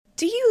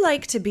Do you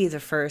like to be the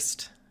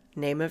first?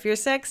 Name of your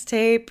sex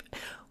tape.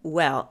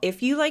 Well,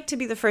 if you like to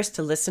be the first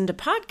to listen to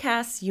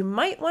podcasts, you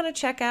might want to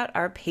check out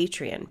our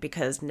Patreon,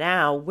 because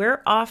now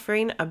we're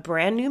offering a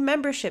brand new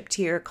membership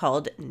tier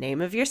called Name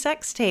of Your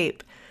Sex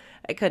Tape.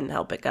 I couldn't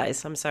help it,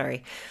 guys. I'm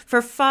sorry. For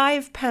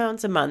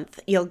 £5 a month,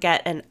 you'll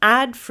get an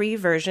ad-free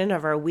version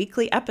of our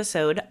weekly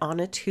episode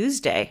on a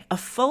Tuesday, a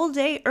full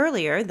day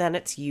earlier than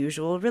its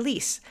usual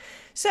release.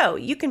 So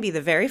you can be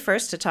the very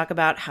first to talk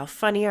about how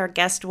funny our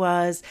guest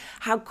was,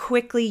 how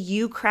quickly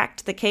you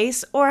cracked the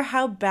case, or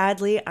how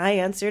badly I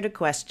answered a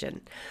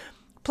question.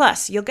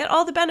 Plus, you'll get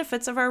all the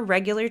benefits of our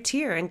regular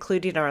tier,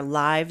 including our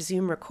live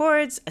Zoom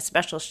records, a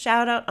special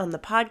shout out on the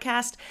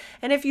podcast,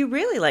 and if you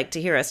really like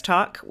to hear us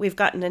talk, we've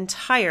got an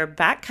entire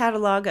back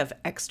catalog of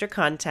extra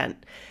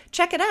content.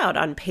 Check it out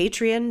on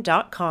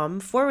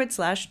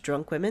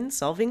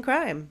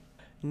patreon.com/drunkwomensolvingcrime.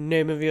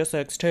 Name of your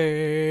sex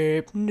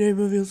tape. Name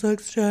of your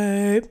sex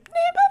tape. Name of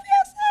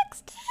your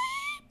sex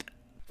tape.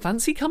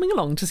 Fancy coming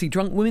along to see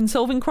Drunk Women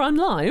Solving Crime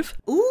live?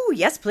 Ooh,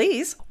 yes,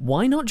 please.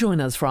 Why not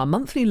join us for our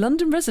monthly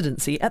London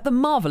residency at the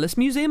Marvellous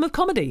Museum of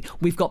Comedy?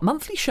 We've got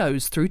monthly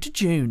shows through to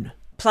June.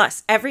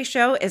 Plus, every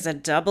show is a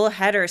double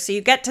header, so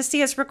you get to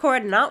see us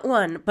record not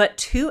one, but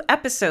 2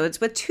 episodes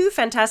with 2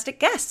 fantastic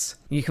guests.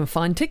 You can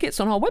find tickets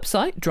on our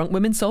website,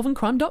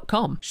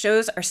 drunkwomensolvingcrime.com.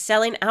 Shows are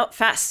selling out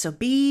fast, so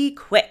be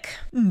quick.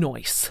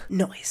 Nice.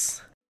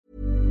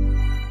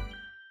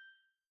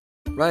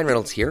 Ryan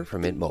Reynolds here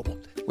from Mint Mobile.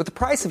 With the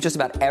price of just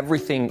about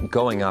everything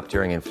going up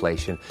during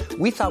inflation,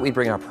 we thought we'd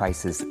bring our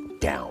prices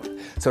down.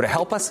 So to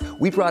help us,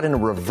 we brought in a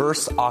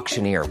reverse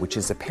auctioneer, which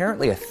is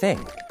apparently a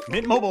thing.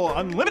 Mint Mobile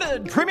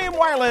Unlimited Premium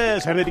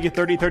Wireless. How to get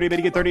 30, 30, bit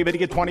to get 30, bit to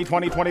get 20,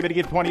 20, 20, bit to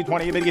get 20,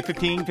 20, bit to get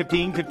 15,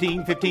 15,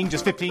 15, 15,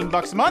 just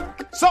 $15 a month?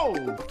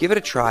 Sold! Give it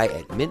a try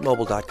at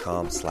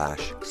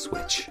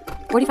mintmobile.com/switch.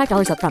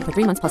 $45 up front for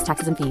 3 months plus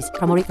taxes and fees.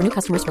 Promo rate for new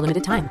customers for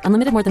limited time.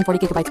 Unlimited more than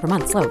 40 gigabytes per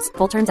month. Slows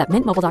full terms at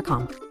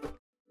mintmobile.com.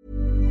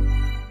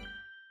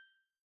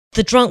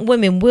 The Drunk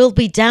Women will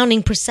be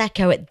downing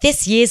Prosecco at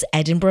this year's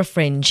Edinburgh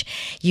Fringe.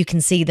 You can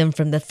see them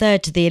from the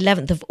 3rd to the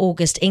 11th of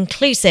August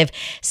inclusive,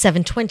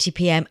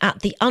 7:20pm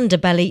at the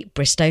Underbelly,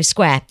 Bristow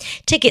Square.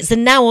 Tickets are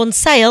now on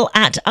sale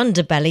at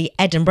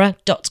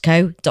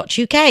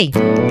underbellyedinburgh.co.uk.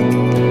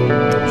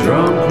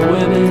 Drunk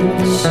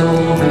women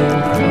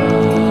solving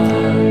crime.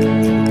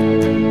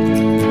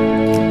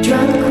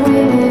 Drunk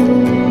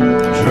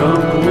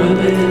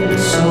women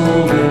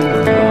solving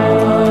crime.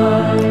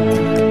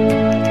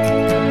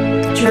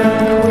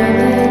 Drunk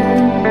women.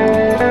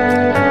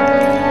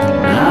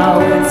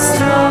 Now it's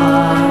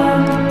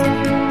time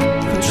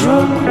for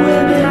Drunk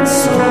Women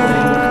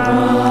Solving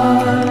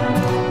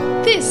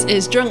Crime. This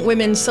is Drunk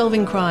Women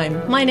Solving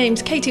Crime. My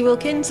name's Katie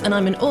Wilkins and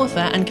I'm an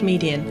author and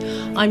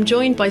comedian. I'm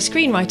joined by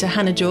screenwriter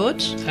Hannah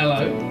George.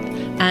 Hello.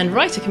 And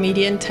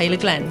writer-comedian Taylor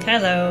Glenn.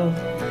 Hello.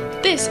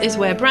 This is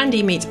where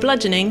brandy meets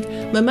bludgeoning,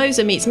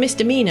 mimosa meets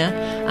misdemeanour,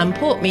 and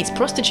port meets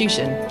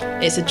prostitution.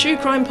 It's a true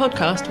crime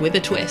podcast with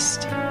a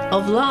twist.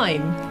 Of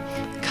lime.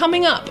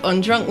 Coming up on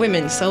Drunk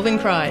Women Solving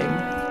Crime.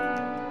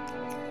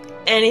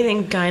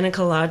 Anything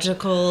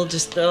gynecological,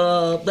 just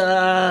no.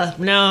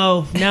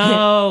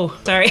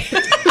 Sorry.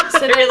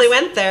 So I really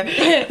went there.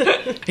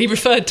 He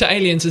referred to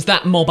aliens as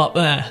that mob up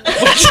there.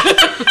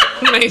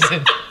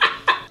 Amazing.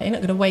 You're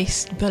not going to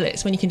waste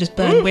bullets when you can just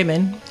burn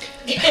women.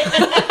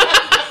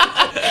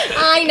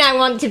 I now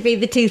want to be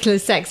the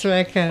toothless sex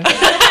worker.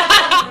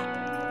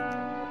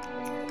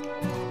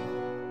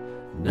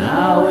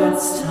 Now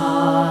it's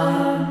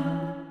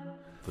time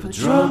for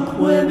Drunk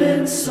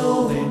Women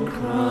Solving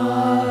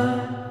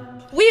Crime.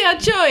 We are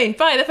joined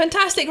by the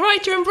fantastic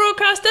writer and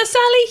broadcaster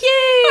Sally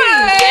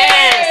Hughes.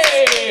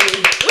 Yes!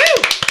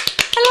 Woo!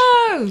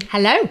 Hello.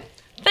 Hello.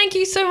 Thank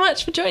you so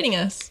much for joining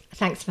us.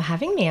 Thanks for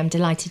having me. I'm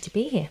delighted to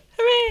be here.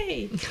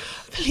 Hooray!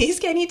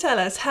 Please, can you tell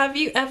us, have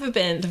you ever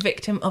been the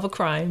victim of a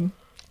crime?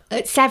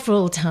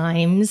 Several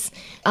times.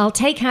 I'll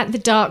take out the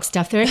dark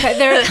stuff. There are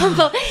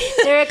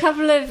a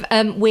couple of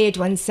weird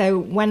ones. So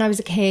when I was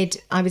a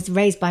kid, I was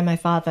raised by my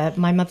father.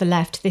 My mother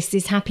left. This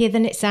is happier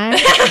than it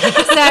sounds.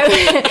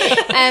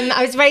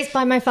 I was raised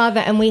by my father,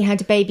 and we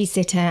had a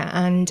babysitter,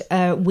 and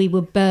we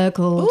were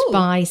burgled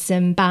by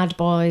some bad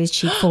boys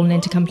she'd fallen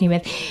into company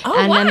with.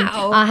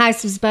 Wow. Our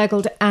house was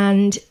burgled,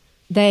 and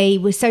they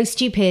were so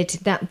stupid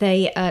that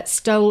they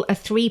stole a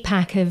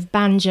 3-pack of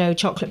Banjo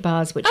chocolate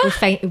bars, which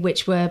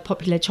were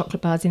popular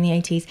chocolate bars in the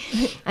 80s,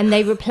 and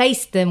they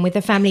replaced them with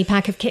a family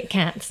pack of Kit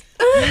Kats.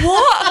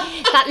 What?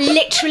 That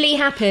literally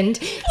happened.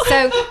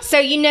 So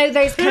you know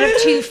those kind of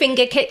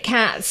 2-finger Kit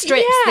Kat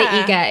strips that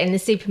you get in the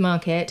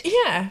supermarket?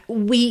 Yeah.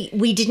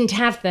 We didn't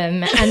have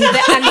them, and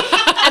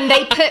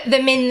they put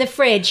them in the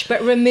fridge,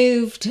 but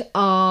removed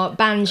our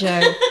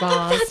Banjo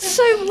bars. That's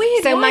so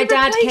weird. So Why my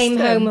dad replace came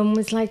them? home and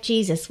was like,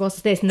 Jesus,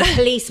 what's this? And the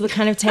police were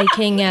kind of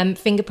taking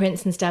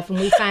fingerprints and stuff, and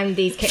we found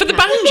these Kit For the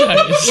Kats.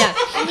 banjos? Yeah,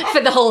 for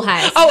the whole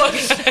house. Oh,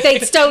 okay.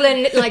 They'd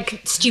stolen,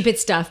 like, stupid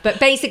stuff, but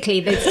basically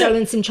they'd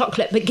stolen some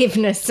chocolate but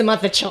given us some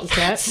other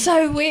chocolate.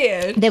 So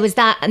weird. There was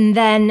that, and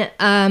then...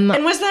 And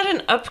was that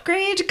an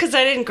upgrade? Because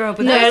I didn't grow up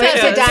with No, that.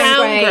 it's a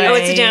downgrade. Oh,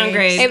 a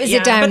downgrade. It was a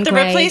downgrade. But the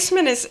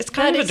replacement it's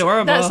kind of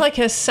adorable. That's like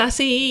a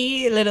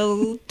sassy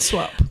little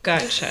swap.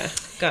 Gotcha.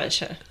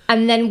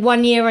 And then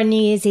one year on New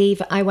Year's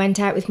Eve, I went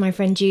out with my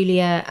friend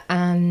Julia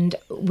and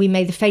we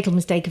made the fatal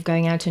mistake of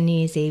going out on New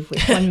Year's Eve,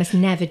 which one must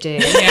never do.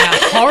 Yeah,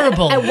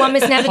 horrible. One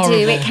must never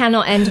do. It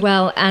cannot end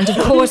well. And of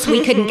course,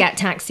 we couldn't get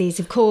taxis.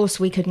 Of course,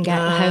 we couldn't get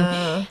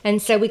home.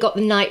 And so we got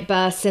the night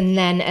bus, and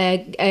then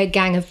a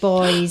gang of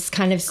boys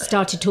kind of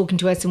started talking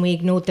to us, and we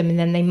ignored them, and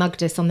then they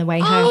mugged us on the way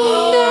home.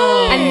 Oh,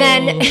 no. And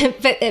then,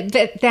 but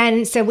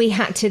then, so we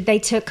had to. They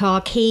took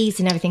our keys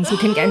and everything, so we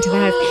couldn't get into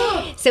the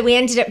house. So we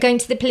ended up going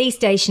to the police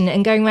station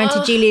and going round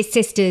to Julia's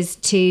sister's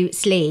to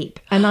sleep.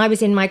 And I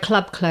was in my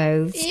club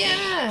clothes.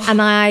 Yeah.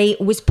 And I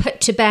was put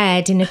to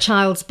bed in a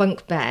child's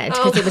bunk bed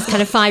because it was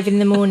kind of 5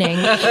 a.m.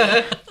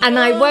 And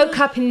I woke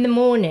up in the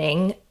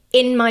morning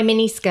in my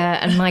miniskirt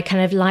and my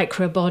kind of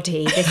lycra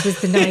body. This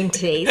was the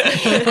 90s.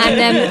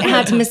 And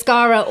had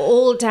mascara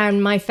all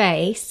down my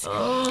face.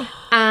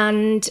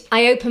 And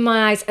I opened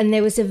my eyes and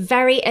there was a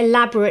very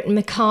elaborate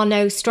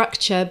Meccano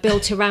structure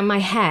built around my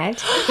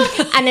head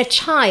and a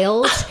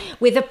child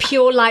with a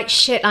pure like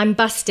shit I'm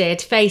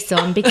busted face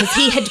on because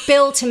he had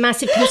built a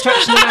massive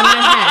construction around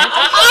my head.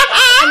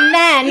 And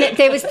then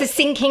there was the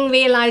sinking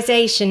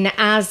realisation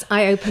as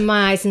I opened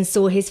my eyes and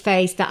saw his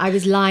face that I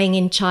was lying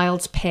in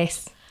child's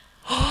piss.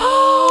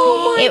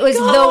 It was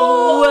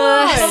the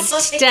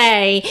worst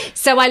day.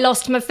 So I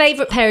lost my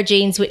favourite pair of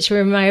jeans, which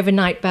were in my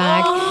overnight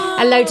bag,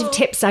 a load of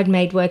tips I'd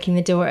made working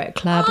the door at a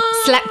club,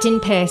 slept in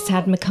piss,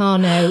 had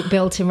Meccano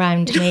built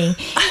around me.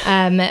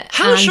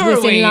 How sure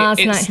are we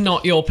it's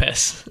not your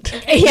piss?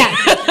 Yeah.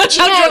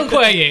 How drunk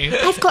were you?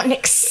 I've got an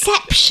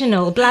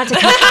exceptional bladder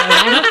control,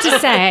 I have to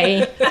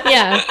say.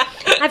 Yeah.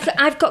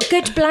 I've got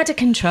good bladder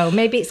control.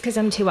 Maybe it's because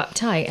I'm too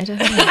uptight. I don't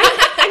know.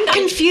 I'm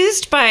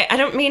confused by, I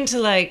don't mean to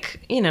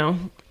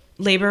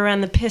labor around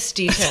the piss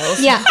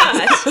details. Yeah.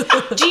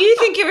 But do you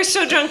think you were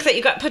so drunk that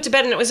you got put to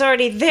bed and it was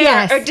already there?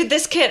 Yes. Or did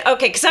this kid,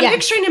 because I'm Yes.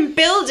 picturing him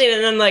building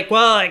and I'm like,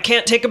 well, I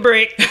can't take a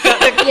break.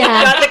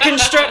 Got the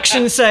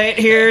construction site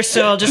here,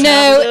 so I'll just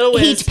have a little No,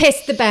 whiz. he'd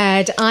pissed the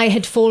bed. I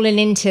had fallen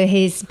into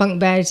his bunk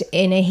bed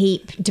in a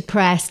heap,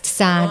 depressed,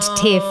 sad,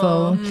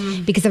 tearful,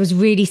 because I was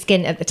really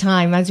skint at the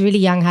time. I was really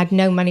young, had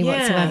no money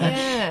whatsoever.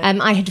 Yeah.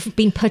 I had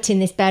been put in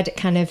this bed at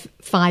kind of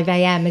 5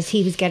 a.m. As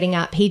he was getting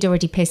up. He'd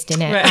already pissed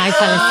in it. Right. I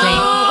fell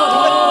asleep.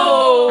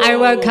 I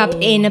woke up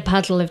in a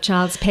puddle of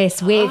child's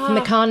piss with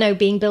Meccano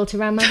being built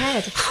around my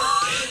head.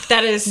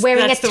 That's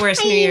Wearing the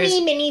worst New tiny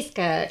Year's. mini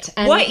skirt.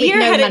 And What with year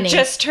no had money. it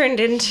just turned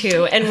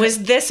into? And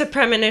was this a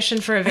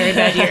premonition for a very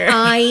bad year?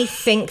 I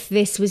think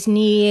this was New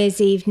Year's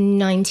Eve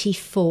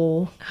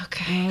 94.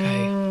 Okay.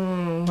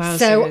 Wow.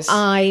 So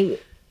I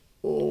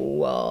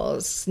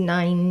was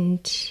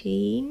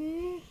 19.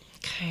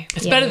 Okay.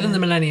 It's better than the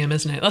millennium,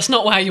 isn't it? That's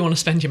not how you want to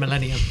spend your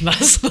millennium.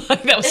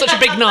 That was such a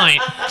big night.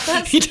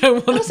 You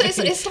don't want Also, to.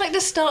 it's like the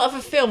start of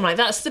a film. Like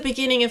that's the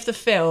beginning of the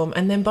film,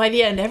 and then by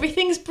the end,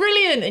 everything's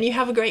brilliant, and you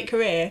have a great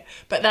career.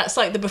 But that's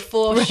like the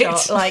before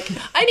shot. Like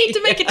I need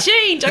to make a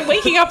change. I'm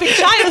waking up in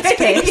child's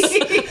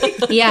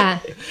piss. Yeah.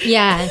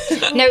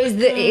 No,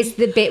 it's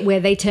the bit where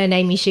they turn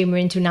Amy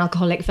Schumer into an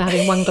alcoholic for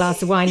having one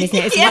glass of wine, isn't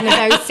it? It's one of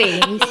those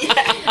scenes.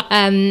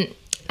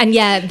 And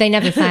they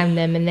never found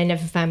them, and they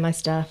never found my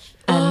stuff.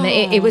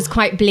 It was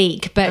quite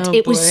bleak, but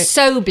it was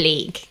so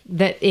bleak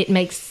that it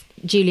makes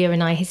Julia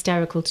and I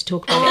hysterical to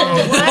talk about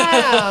it now.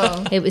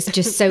 Wow. It was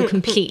just so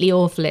completely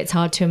awful. It's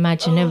hard to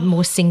imagine a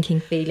more sinking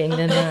feeling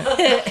than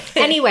that.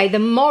 Anyway, the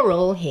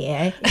moral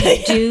here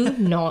is do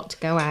not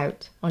go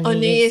out on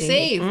New Year's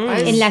Eve.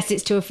 Unless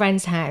it's to a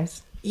friend's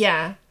house.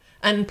 Yeah.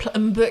 And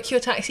book your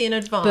taxi in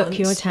advance. Book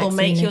your taxi or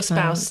make in your advance.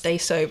 spouse stay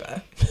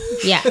sober.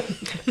 Yeah.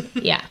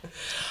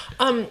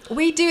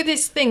 We do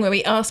this thing where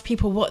we ask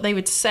people what they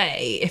would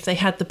say if they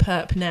had the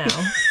perp now.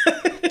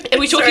 Are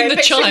we talking the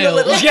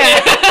child?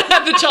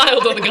 The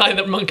child or the guy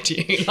that mugged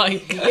you?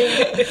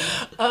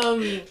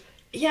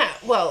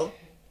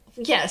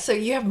 So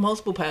you have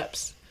multiple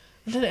perps.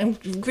 I don't know, I'm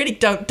really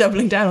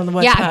doubling down on the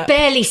word Yeah, perp. I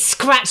barely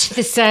scratched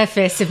the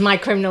surface of my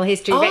criminal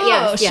history. But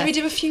yes, should we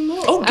do a few more?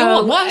 Oh, go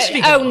on. What else have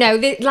you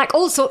got? like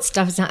all sorts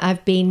of stuff.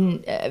 I've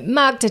been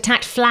mugged,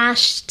 attacked,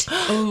 flashed,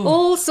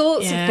 all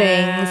sorts of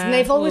things. And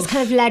they've always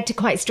kind of led to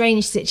quite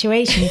strange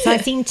situations. I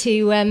seem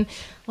to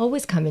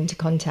always come into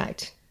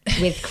contact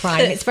with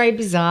crime. It's very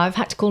bizarre. I've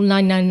had to call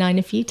 999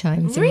 a few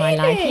times in my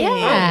life. Yeah. Oh,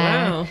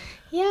 wow.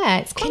 Yeah,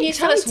 it's quite Can you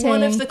tell us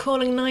one of exciting. the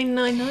calling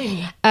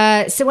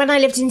 999? So when I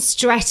lived in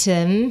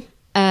Streatham,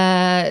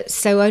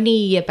 so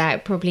only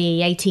about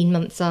probably 18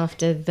 months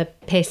after the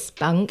piss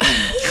bunk,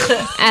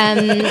 Piss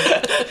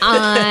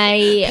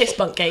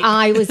bunk gate.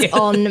 I was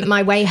on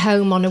my way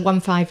home on a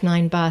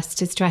 159 bus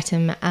to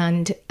Streatham,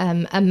 and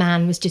a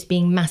man was just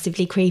being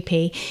massively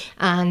creepy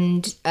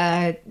and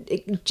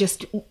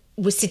just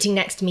was sitting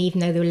next to me,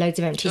 even though there were loads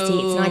of empty seats,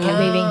 and I kept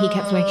moving, he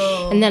kept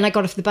moving, and then I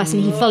got off the bus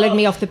and he followed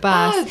me off the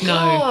bus.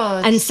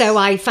 And so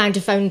I found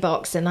a phone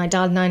box and I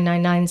dialed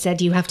 999 and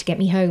said, you have to get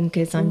me home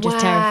because I'm just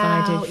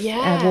terrified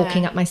of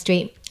walking up my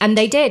street. And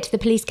they did. The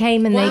police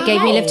came and they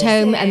gave me a lift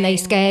home and they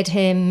scared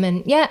him,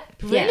 and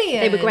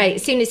they were great.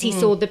 As soon as he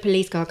saw the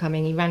police car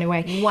coming, he ran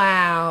away.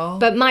 Wow.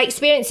 But my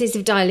experiences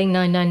of dialing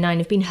 999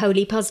 have been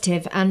wholly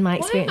positive, and my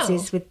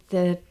experiences with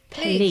the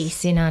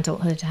police in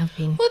adulthood have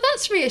been. Well,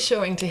 that's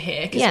reassuring to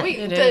hear, because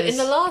is. in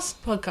the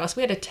last podcast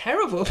we had a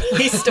terrible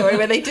police story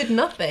where they did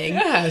nothing.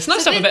 Yeah, it's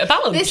nice to have a bit of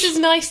balance. This is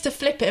nice to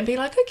flip it and be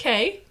like,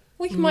 okay,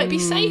 we might be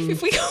safe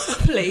if we call the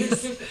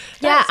police.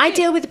 I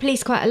deal with the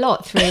police quite a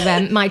lot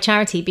through my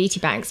charity, Beauty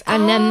Banks.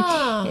 And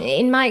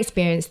in my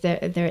experience,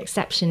 they're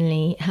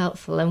exceptionally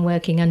helpful and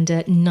working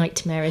under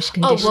nightmarish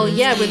conditions. Oh, well,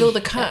 yeah, with all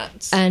the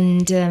cuts.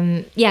 And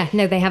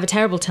they have a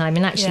terrible time.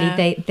 And actually,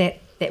 they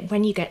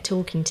when you get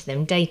talking to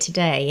them day to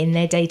day in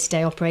their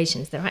day-to-day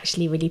operations, they're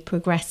actually really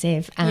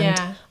progressive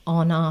and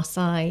on our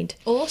side.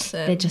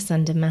 Awesome. They're just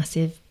under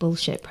massive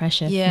bullshit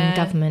pressure from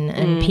government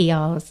and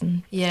PRs.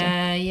 And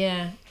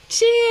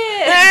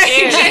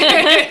Cheers!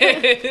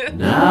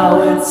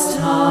 Now it's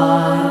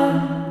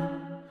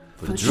time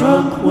for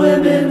Drunk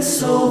Women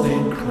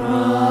Solving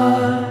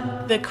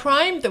Crime. The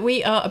crime that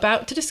we are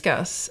about to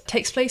discuss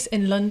takes place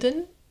in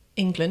London,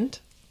 England.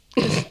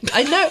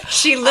 I know.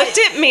 She looked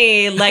at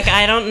me like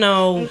I don't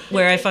know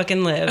where I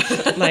fucking live.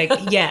 Like,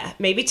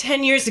 maybe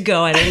 10 years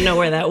ago I didn't know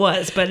where that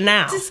was, but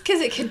now. Just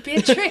because it could be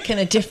a trick in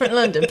a different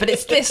London, but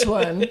it's this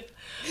one.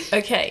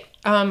 Okay.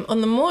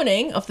 On the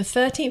morning of the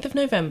 13th of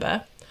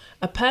November,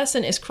 a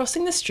person is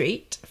crossing the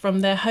street from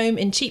their home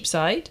in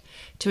Cheapside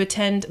to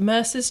attend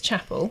Mercer's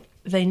Chapel.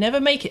 They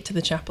never make it to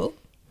the chapel.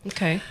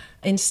 Okay.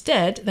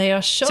 Instead, they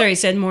are shot. Sorry, you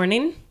said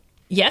morning?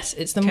 Yes,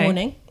 it's the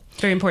morning.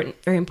 Very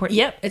important. Very important.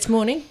 Yep, it's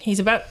morning. He's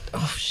about...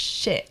 Oh,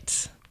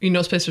 shit. You're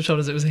not supposed to have told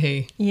us it was a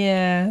he.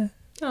 Yeah.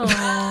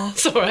 Oh,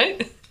 it's all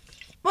right.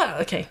 Well,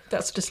 okay,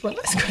 that's just one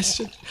last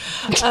question.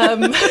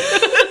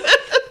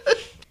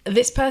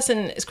 This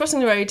person is crossing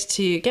the road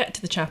to get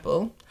to the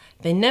chapel.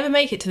 They never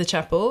make it to the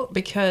chapel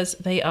because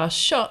they are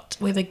shot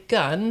with a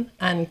gun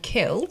and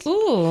killed.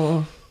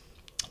 Ooh.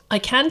 I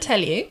can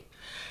tell you,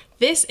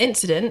 this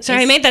incident...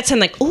 Sorry, I made that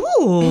sound like,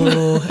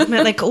 ooh. I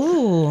meant like,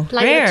 ooh,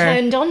 like rare. you're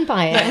turned on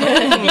by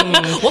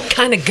it. What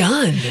kind of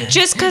gun?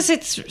 Just because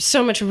it's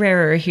so much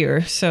rarer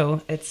here,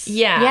 so it's...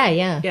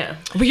 Yeah.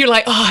 But you're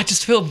like, I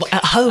just feel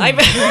at home.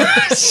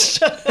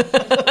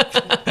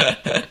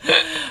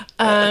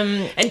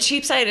 And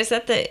Cheapside, is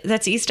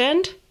that's East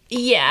End?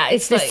 Yeah,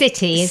 it's the like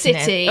city, isn't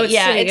it? Oh, it's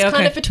yeah, city, it's okay.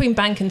 kind of between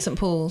Bank and St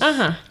Paul's.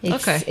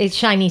 It's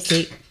shiny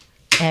suit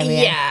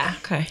area. Yeah.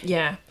 Okay.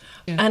 Yeah.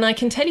 And I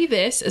can tell you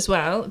this as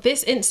well.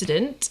 This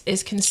incident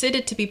is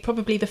considered to be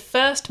probably the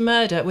first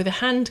murder with a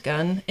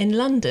handgun in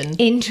London.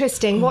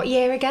 Interesting. What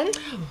year again?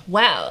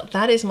 Well,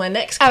 that is my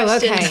next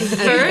question. Okay. To you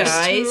First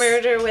guys.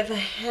 murder with a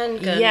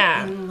handgun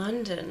in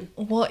London.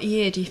 What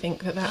year do you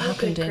think that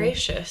happened Good in?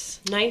 gracious.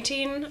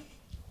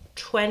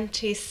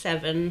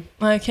 1927.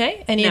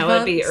 Okay. Any No,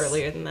 it'd be advance?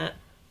 earlier than that.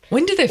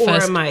 When did they Or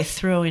first... am I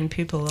throwing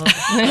people off?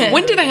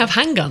 When did they have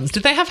handguns?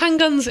 Did they have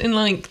handguns in,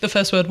 like, the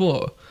First World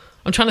War?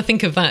 I'm trying to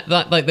think of that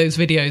like those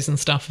videos and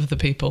stuff of the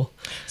people.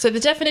 So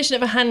the definition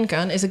of a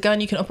handgun is a gun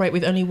you can operate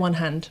with only one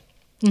hand.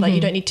 Like,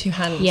 you don't need two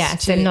hands. Yeah,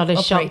 so not a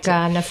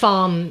shotgun, a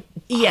farm.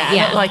 Yeah,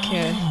 Yeah. not like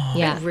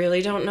Yeah. I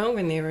really don't know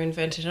when they were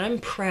invented. I'm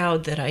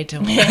proud that I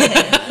don't know.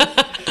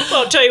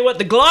 Well, I'll tell you what,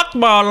 the Glock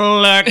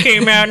model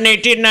came out in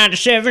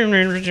 1897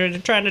 and they're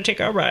trying to take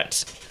our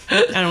rights.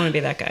 I don't want to be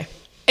that guy.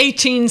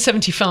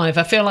 1875.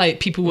 I feel like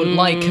people would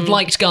have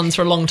liked guns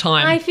for a long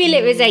time. I feel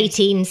it was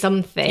 18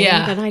 something,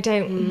 Yeah. but I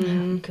don't.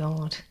 Oh,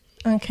 God.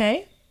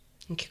 Okay. I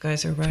think you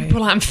guys are right.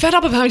 Well, I'm fed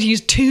up of having to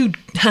use two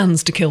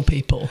hands to kill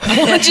people. I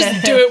want to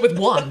just do it with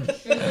one.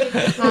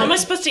 How am I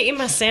supposed to eat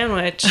my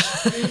sandwich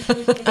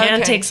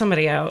and take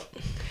somebody out?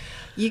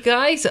 You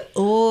guys are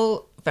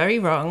all very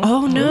wrong.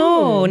 Oh,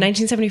 no.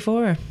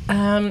 1974.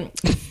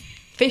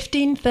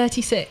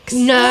 1536.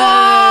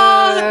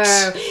 No.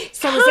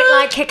 So is it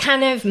like a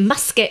kind of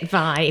musket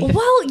vibe?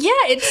 Well, yeah,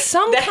 it's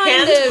some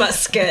kind of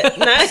musket.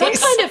 Nice. some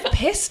kind of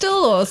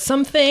pistol or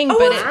something. Oh,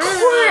 but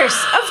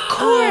of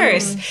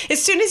course.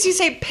 As soon as you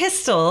say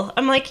pistol,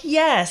 I'm like,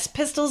 yes,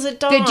 pistols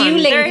at dawn. The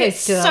dueling They're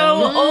pistol.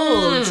 so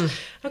old.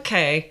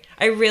 Okay.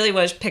 I really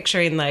was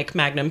picturing like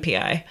Magnum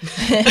PI.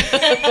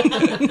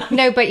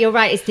 No, but you're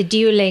right. It's the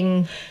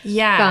dueling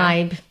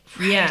vibe.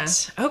 Yeah.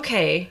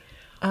 Okay.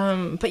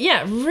 But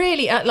yeah,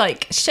 really,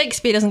 like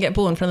Shakespeare doesn't get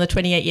born for another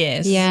 28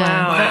 years. Yeah.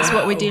 Wow. That's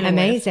what we're dealing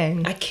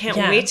Amazing. I can't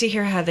Yeah. wait to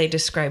hear how they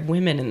describe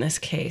women in this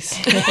case.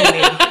 Really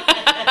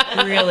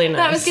nice.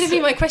 That was going to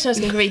be my question. I was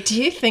going to be,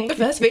 do you think the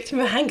first victim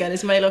of a handgun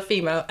is male or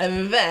female?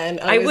 And then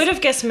I would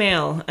have guessed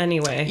male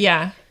anyway.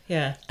 Yeah.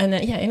 Yeah. And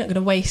then, you're not going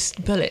to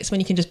waste bullets when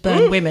you can just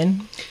burn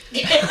women.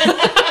 You can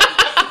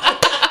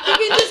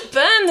just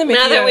burn them.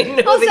 Now that we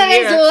know Also, the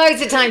year. there's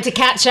loads of time to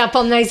catch up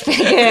on those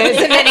figures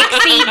and then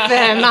exceed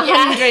them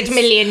 100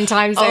 million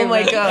times over. Oh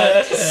my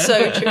God.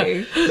 So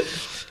true.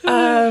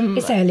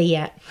 It's early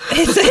yet.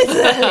 It's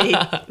early.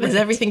 There's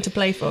everything to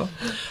play for.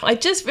 I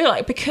just feel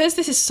like because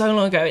this is so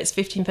long ago, it's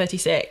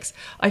 1536,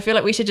 I feel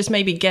like we should just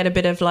maybe get a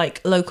bit of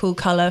like local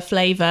colour,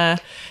 flavour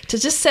to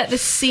just set the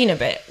scene a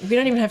bit. We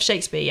don't even have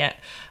Shakespeare yet.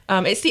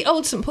 It's the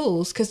old St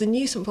Paul's because the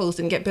new St Paul's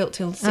didn't get built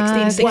till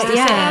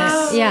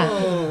 1666.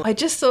 Yeah. I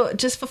just thought,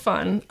 just for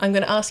fun, I'm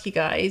going to ask you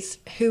guys,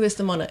 who is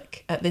the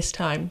monarch at this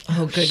time?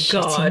 Oh, good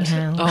God.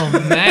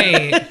 Oh,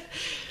 mate.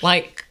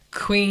 Like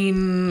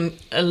Queen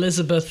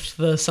Elizabeth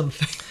the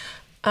something.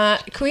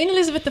 Queen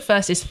Elizabeth I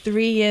is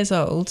 3 years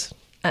old.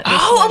 At this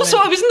I'm moment.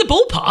 sorry, I was in the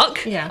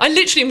ballpark. Yeah. I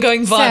literally am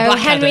going via So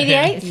Blackadder Henry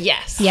here. VIII?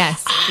 Yes.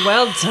 Yes.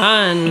 Well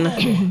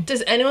done.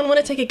 Does anyone want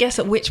to take a guess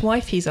at which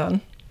wife he's on?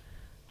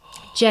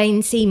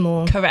 Jane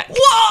Seymour. Correct.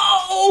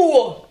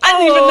 Whoa! I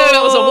didn't even know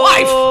that was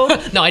a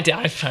wife. No, I did.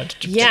 I've heard.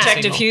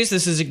 Detective Hughes,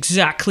 this is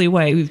exactly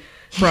why we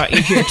brought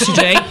you here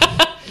today.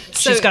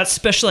 She's got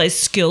specialized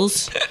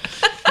skills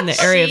in the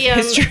area of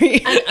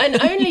history.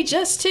 and only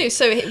just too.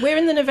 So we're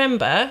in the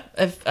November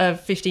of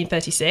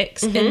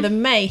 1536. In the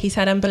May, he's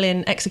had Anne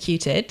Boleyn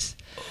executed.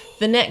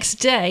 The next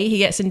day, he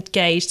gets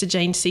engaged to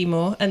Jane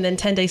Seymour, and then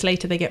 10 days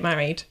later, they get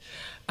married.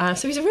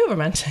 So he's a real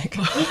romantic.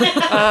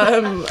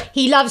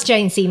 He loves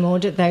Jane Seymour,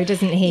 though,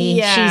 doesn't he?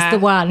 Yeah. She's the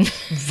one.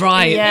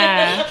 Right.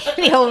 Yeah.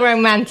 The whole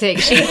romantic.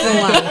 She's the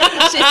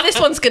one. This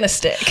one's going to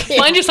stick.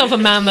 Find yourself a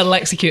man that'll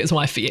execute his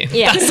wife for you.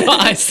 Yeah. That's what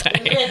I say.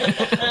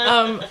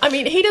 I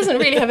mean, he doesn't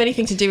really have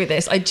anything to do with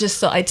this. I just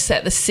thought I'd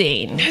set the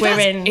scene. We're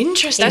in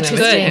Interesting. That's though,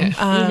 good.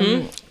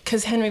 isn't it?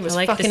 Because Henry was I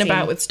like the fucking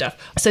about scene. with stuff.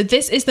 So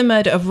this is the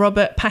murder of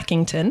Robert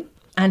Packington,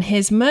 and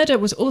his murder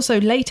was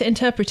also later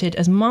interpreted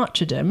as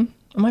martyrdom.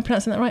 Am I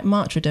pronouncing that right?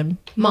 Martyrdom.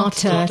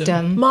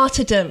 Martyrdom.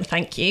 Martyrdom.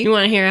 Thank you. You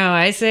want to hear how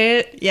I say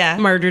it? Yeah.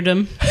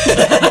 Martyrdom.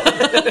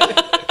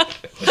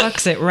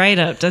 Fucks it right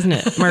up, doesn't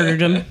it?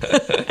 Martyrdom.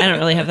 I don't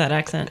really have that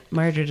accent.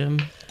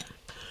 Martyrdom.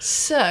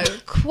 So,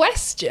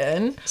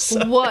 question: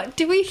 what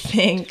do we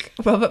think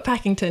Robert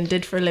Packington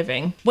did for a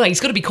living? Well, he's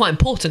got to be quite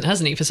important,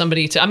 hasn't he, for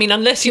somebody to... I mean,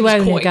 unless he To was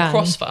own a caught in gun.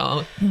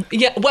 crossfire.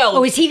 Yeah, well...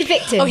 Oh, is he the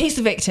victim? Oh, he's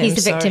the victim.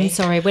 He's the victim.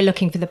 Sorry, we're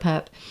looking for the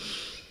perp.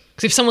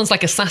 Because if someone's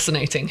like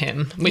assassinating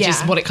him, which is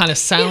Yeah. what it kind of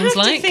You sounds have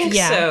like. to think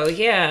Yeah. so,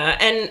 yeah.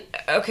 And,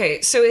 okay,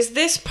 so is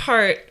this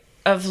part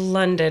of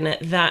London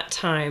at that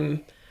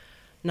time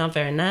not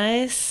very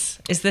nice?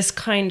 Is this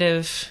kind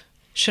of...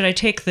 Should I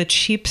take the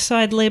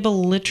Cheapside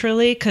label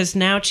literally? Because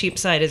now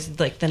Cheapside is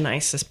like the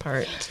nicest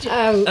part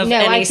Oh of no,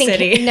 any I think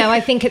city. no, I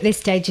think at this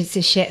stage it's a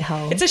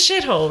shithole. It's a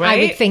shithole, right?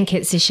 I would think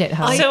it's a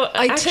shithole. So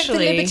I took the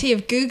actually- liberty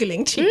of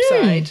Googling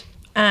Cheapside.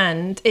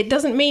 And it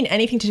doesn't mean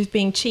anything to do with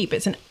being cheap.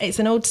 It's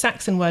an old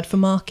Saxon word for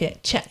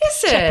market. Cheap.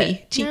 Is it?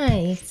 Cheapy. Cheap.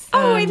 Nice.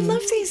 Oh, I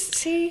love these.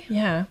 See,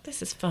 Yeah.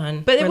 this is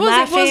fun. But we're it was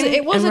laughing and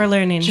a we're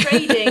learning.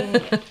 trading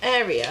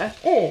area.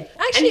 And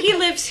Actually, he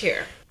lives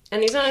here,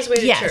 and he's on his way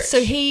to Yeah, church. so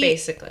he-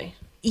 basically.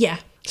 yeah.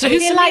 So I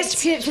feel like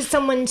for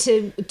someone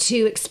to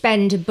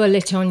expend a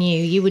bullet on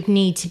you, you would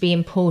need to be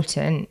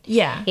important.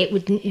 Yeah.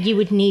 You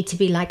would need to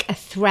be like a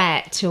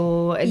threat,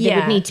 or there Yeah.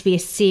 would need to be a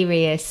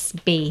serious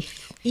beef.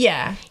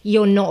 Yeah.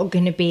 You're not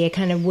going to be a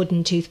kind of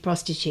wooden tooth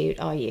prostitute,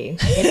 are you?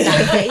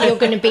 You're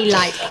going to be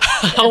like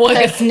a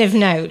person of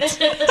note.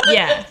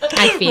 Yeah.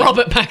 I feel.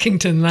 Robert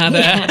Packington, that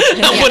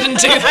a wooden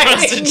tooth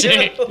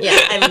prostitute. Yeah,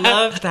 I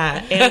love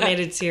that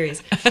animated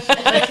series.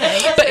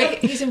 Okay. But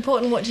he's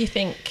important. What do you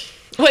think?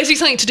 Well, is he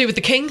something to do with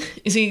the king?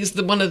 Is he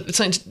the one of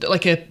something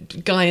like a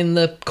guy in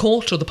the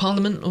court or the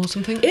parliament or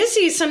something? Is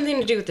he something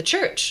to do with the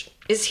church?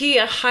 Is he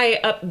a high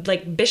up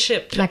like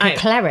bishop? Like a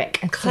cleric.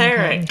 of some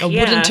Cleric, kind. A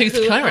wooden-toothed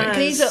who cleric. has-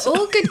 These are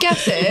all good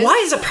guesses.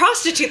 Why is a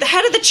prostitute the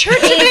head of the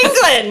Church of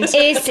England?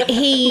 Is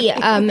he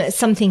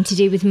something to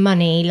do with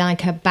money,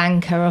 like a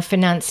banker or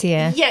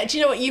financier? Yeah, do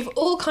you know what? You've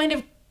all kind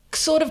of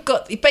sort of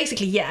got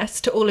basically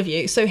yes to all of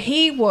you. So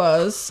he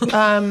was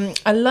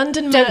a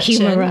London Don't merchant.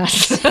 humour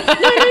us. No,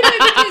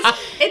 because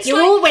it's You're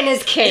like, all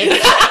winners, kids.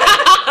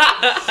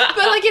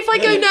 but like if I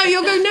go no,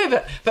 you'll go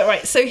no. But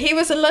right, so he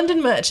was a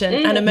London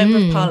merchant and a member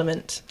of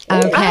Parliament.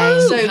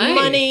 Okay. So Okay.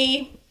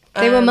 money.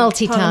 They were Parliament-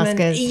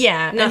 multitaskers.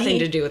 Yeah, and Nothing he-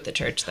 to do with the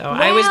church, though.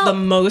 I was the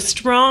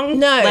most wrong.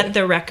 No. Let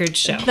the record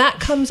show. That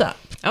comes up.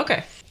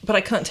 Okay. But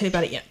I can't tell you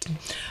about it yet.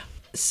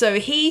 So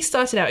he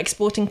started out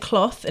exporting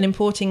cloth and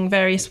importing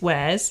various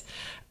wares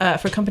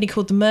for a company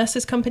called the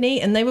Mercers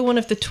Company, and they were one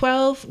of the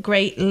 12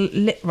 great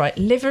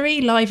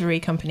livery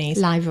companies.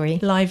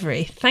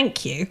 Livery.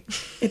 Thank you.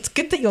 It's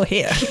good that you're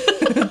here.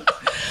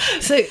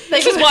 So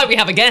This is why we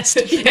have a guest.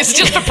 It's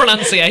just a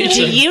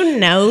pronunciation. Do you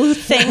know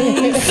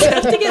things?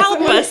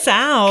 Help us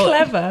out.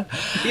 clever.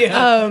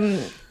 Yeah.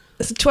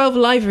 So 12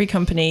 livery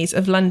companies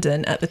of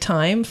London at the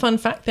time. Fun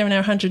fact, there are now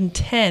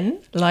 110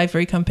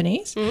 livery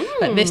companies.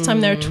 At this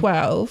time, there are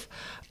 12.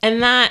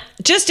 And that,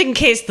 just in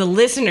case the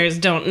listeners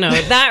don't know,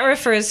 that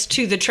refers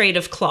to the trade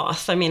of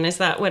cloth. I mean, is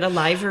that what a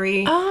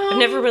livery? I've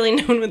never really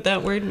known what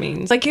that word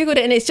means. I googled it,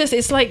 and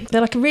it's like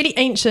they're like a really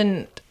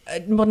ancient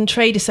modern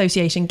trade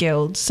association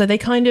guilds. So they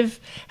kind of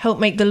help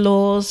make the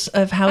laws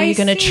of how you're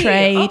going to see.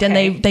 trade, and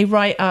Okay. they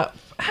write up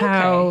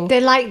how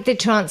They're like the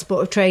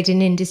transport of trade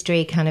and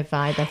industry kind of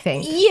vibe, I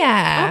think.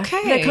 Yeah.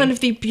 Okay. They're kind of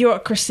the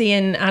bureaucracy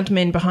and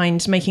admin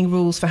behind making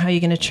rules for how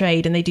you're going to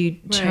trade, and they do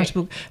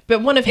charitable.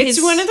 But one of his...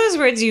 It's one of those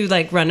words you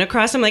like run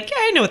across. I'm like, yeah,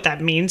 I know what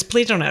that means.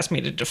 Please don't ask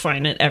me to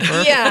define it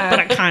ever. Yeah. But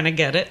I kind of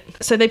get it.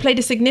 So they played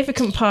a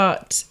significant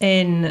part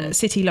in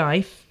city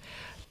life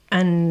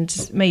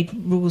and made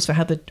rules for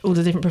how all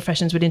the different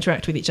professions would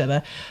interact with each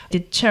other.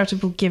 Did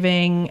charitable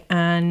giving,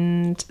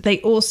 and they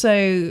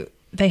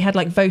had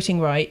like voting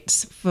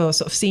rights for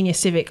sort of senior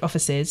civic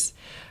offices,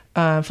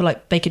 for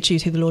like they could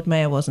choose who the Lord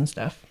Mayor was and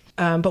stuff.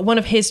 But one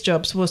of his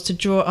jobs was to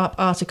draw up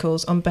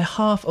articles on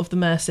behalf of the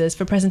Mercers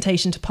for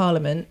presentation to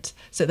Parliament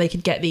so they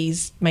could get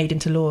these made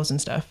into laws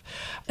and stuff.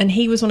 And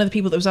he was one of the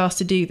people that was asked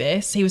to do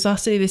this. He was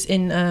asked to do this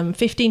in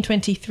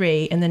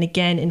 1523 and then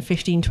again in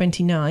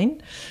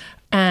 1529.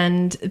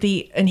 And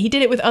he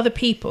did it with other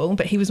people,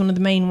 but he was one of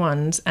the main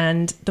ones.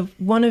 And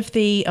one of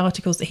the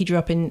articles that he drew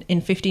up in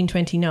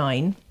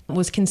 1529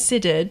 was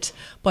considered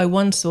by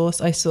one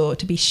source I saw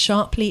to be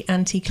sharply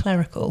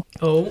anti-clerical.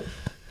 Oh.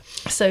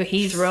 So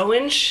he's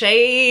throwing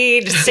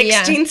shade,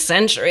 16th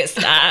century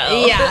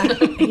style. Yeah,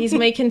 he's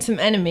making some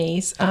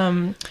enemies.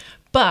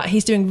 But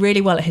he's doing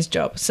really well at his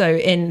job. So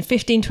in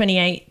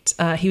 1528,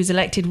 he was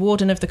elected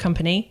warden of the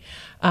company.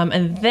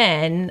 And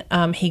then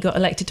he got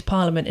elected to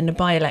Parliament in a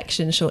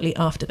by-election shortly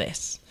after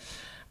this.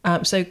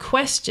 So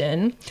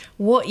question,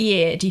 what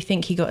year do you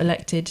think he got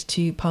elected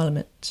to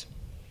Parliament?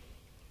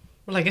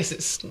 Well, I guess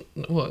it's,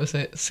 what was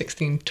it,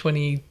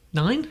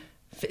 1629?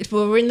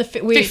 Well, we're in the...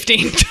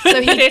 15. So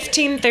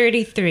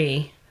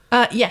 1533.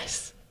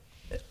 Yes.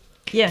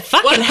 Yeah.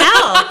 Fucking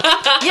hell.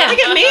 Yeah. Look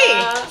at me.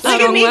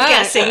 Look at me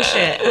guessing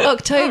shit.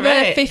 October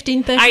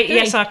 1533.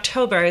 Yes,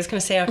 October. I was going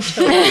to say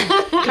October.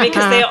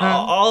 Because they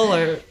all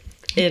are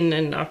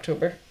in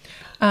October.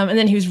 And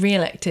then he was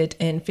re-elected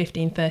in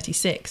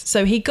 1536.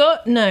 So he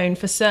got known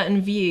for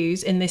certain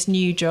views in this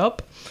new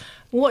job.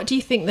 What do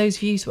you think those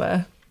views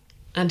were?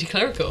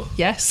 Anti-clerical.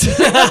 Yes.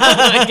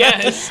 I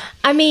guess.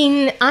 I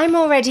mean, I'm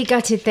already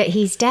gutted that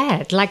he's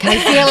dead. Like,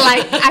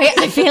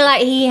 I feel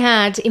like he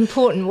had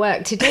important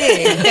work to do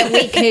that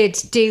we could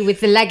do with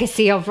the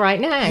legacy of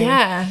right now.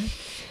 Yeah.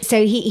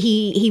 So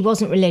he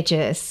wasn't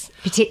religious,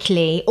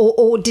 particularly,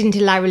 or didn't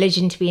allow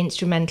religion to be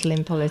instrumental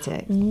in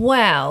politics.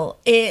 Well,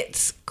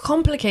 it's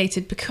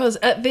complicated because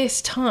at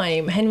this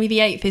time, Henry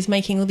VIII is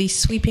making all these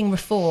sweeping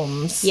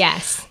reforms.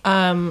 Yes.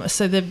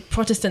 So the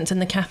Protestants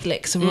and the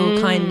Catholics are all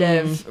kind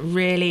of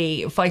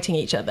really fighting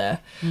each other.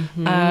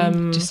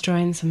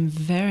 Destroying some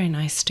very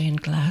nice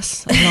stained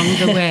glass along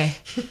the way.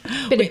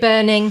 Bit of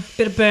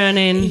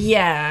burning.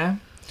 Yeah.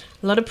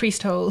 A lot of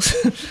priest holes.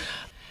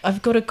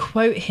 I've got a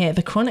quote here.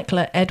 The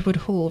chronicler Edward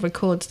Hall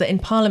records that in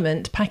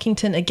Parliament,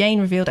 Packington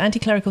again revealed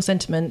anti-clerical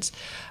sentiments,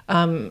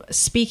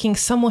 speaking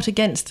somewhat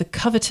against the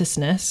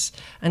covetousness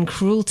and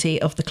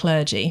cruelty of the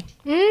clergy.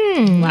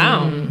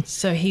 Wow.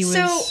 So he was...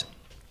 So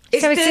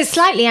it's a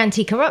slightly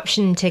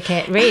anti-corruption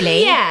ticket, really.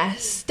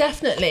 Yes,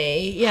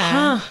 definitely.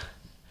 Yeah. Huh.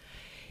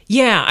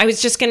 Yeah, I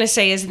was just going to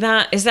say, is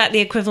that the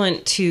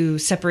equivalent to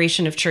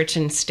separation of church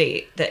and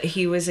state? That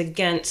he was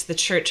against the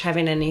church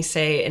having any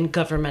say in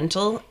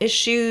governmental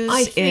issues?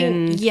 I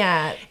think,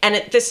 yeah. And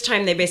at this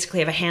time, they basically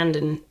have a hand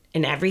in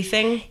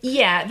everything.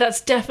 Yeah,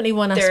 that's definitely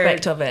one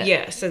aspect of it.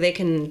 Yeah, so they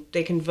can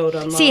vote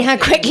on laws. See how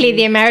quickly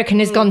the American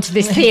has gone to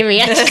this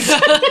theory. I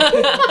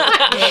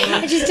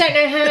just don't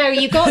know how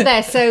you got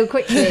there so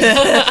quickly. How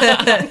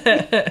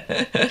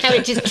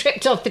it just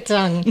tripped off the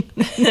tongue.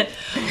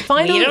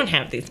 We don't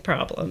have these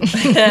problems.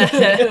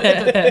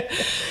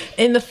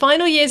 In the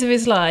final years of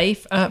his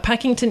life,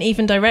 Packington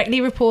even directly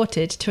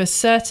reported to a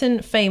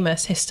certain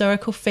famous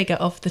historical figure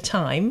of the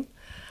time,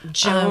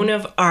 Joan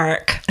of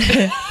Arc,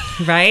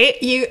 right?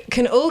 You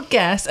can all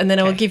guess, and then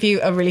I will give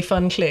you a really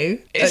fun clue.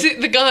 Is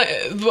it the guy...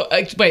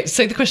 Wait,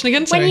 say the question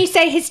again, sorry. When you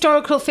say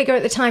historical figure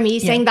at the time, are you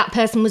saying that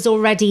person was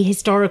already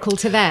historical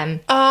to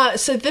them?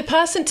 So the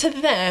person to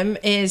them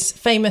is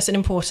famous and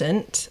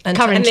important. And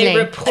Currently. And they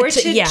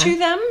reported to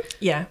them?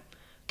 Yeah.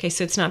 Okay,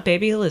 so it's not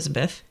baby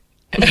Elizabeth.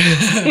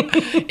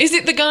 Is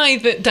it the guy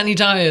that Danny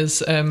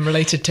Dyer's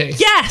related to?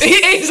 Yes!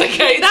 It is,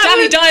 okay.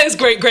 Danny Dyer's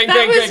great-great-great-great-granddad.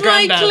 That was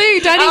my clue.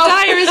 Danny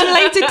Dyer is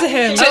related to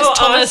him. So it's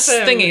Thomas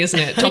awesome. Thingy, isn't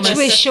it? Thomas Which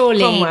was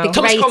surely Cromwell.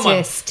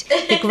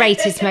 the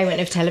greatest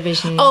moment of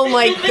television. Oh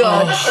my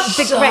God.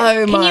 So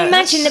Can much. you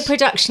imagine the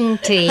production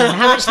team?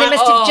 How much they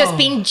must have just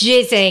been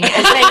jizzing as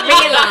they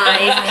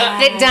realised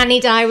that Danny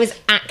Dyer was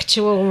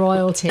actual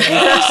royalty.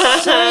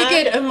 So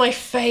good. And my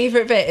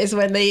favourite bit is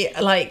when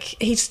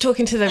he's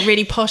talking to the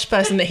really posh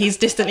person that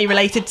he's distantly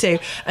related to,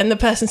 and the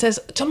person says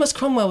Thomas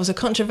Cromwell was a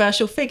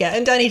controversial figure,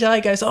 and Danny Dyer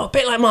goes, oh, a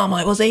bit like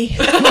Marmite, was he?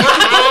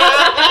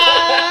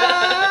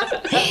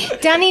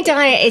 Danny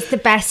Dyer is the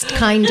best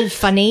kind of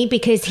funny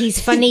because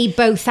he's funny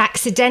both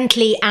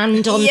accidentally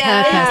and on purpose.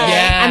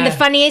 Yeah. And the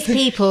funniest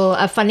people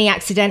are funny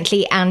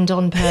accidentally and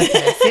on purpose.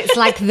 It's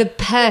like the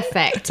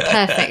perfect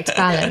balance.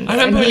 I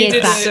remember And when he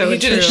did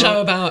true. a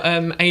show about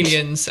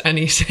aliens, and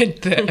he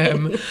said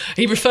that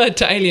he referred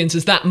to aliens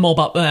as that mob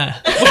up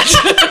there.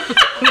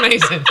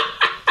 Amazing.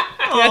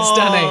 Yes,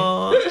 Danny.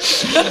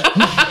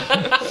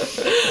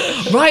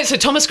 Right, so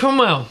Thomas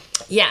Cromwell.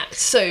 Yeah,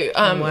 so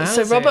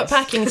Robert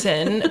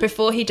Packington,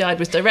 before he died,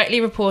 was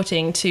directly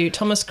reporting to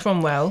Thomas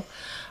Cromwell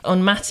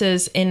on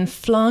matters in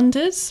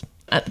Flanders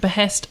at the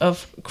behest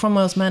of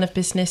Cromwell's man of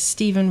business,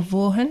 Stephen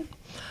Vaughan,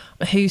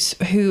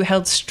 who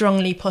held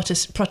strongly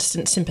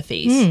Protestant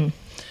sympathies.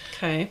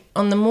 Okay.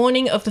 On the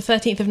morning of the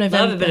 13th of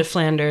November... Love a bit of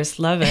Flanders.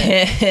 Love it.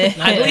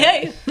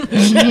 Hey.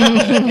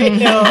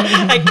 No,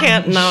 I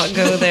can't not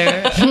go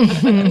there.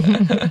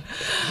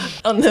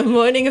 On the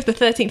morning of the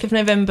 13th of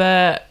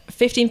November,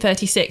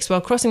 1536,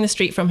 while crossing the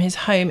street from his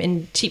home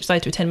in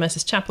Cheapside to attend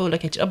Mercer's Chapel,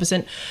 located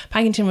opposite,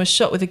 Packington was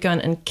shot with a gun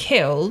and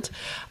killed.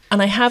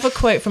 And I have a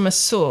quote from a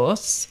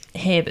source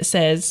here that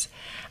says...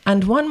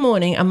 And one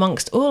morning,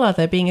 amongst all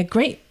other, being a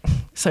great...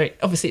 Sorry,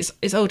 obviously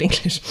it's Old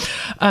English.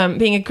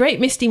 Being a great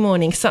misty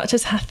morning, such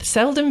as hath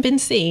seldom been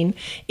seen,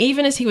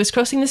 even as he was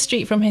crossing the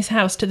street from his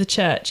house to the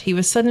church, he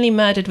was suddenly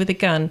murdered with a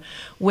gun,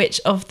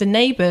 which of the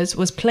neighbours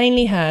was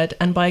plainly heard,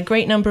 and by a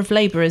great number of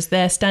labourers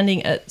there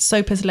standing at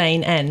Soper's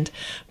Lane end.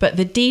 But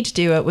the deed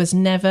doer was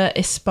never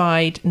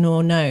espied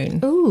nor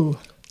known. Ooh.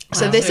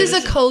 So this is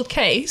a cold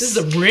case. This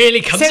is a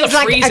really So it's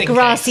like a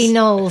grassy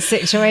knoll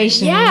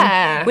situation.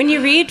 Yeah. When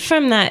you read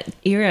from that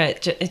era,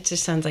 it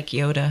just sounds like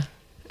Yoda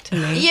to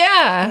me.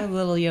 Yeah. A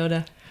little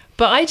Yoda.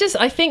 But I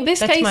think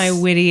this That's case... my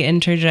witty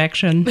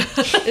interjection.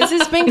 This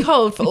has been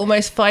cold for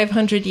almost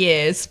 500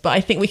 years, but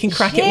I think we can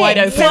crack it wide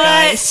open,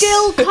 guys.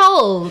 Still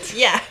cold.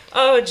 Yeah.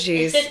 Oh,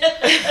 jeez.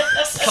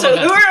 So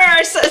who are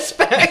our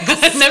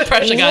suspects? No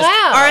pressure, guys.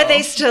 Wow. Are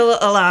they still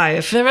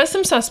alive? There are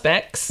some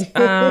suspects.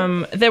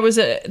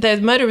 The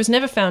murder was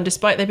never found,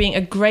 despite there being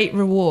a great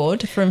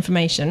reward for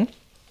information.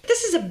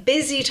 This is a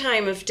busy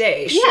time of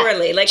day,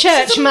 surely. Like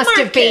church this is a must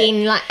have market.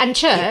 been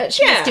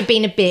church must have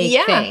been a big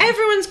thing.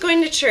 Everyone's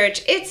going to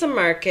church. It's a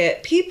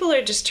market. People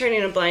are just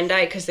turning a blind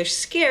eye because they're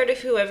scared of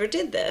whoever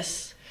did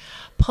this.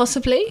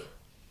 Possibly.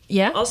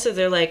 Yeah. Also,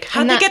 they're like,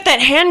 how'd they get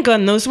that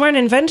handgun? Those weren't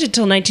invented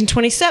till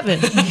 1927.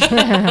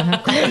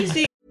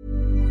 Crazy.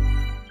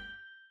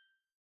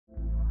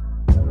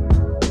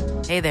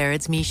 Hey there,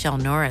 it's Michelle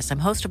Norris. I'm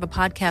host of a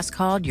podcast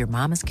called Your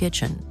Mama's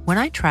Kitchen. When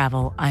I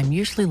travel, I'm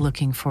usually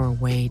looking for a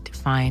way to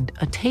find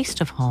a taste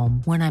of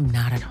home when I'm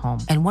not at home.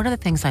 And one of the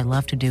things I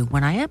love to do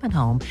when I am at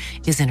home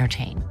is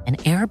entertain. And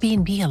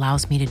Airbnb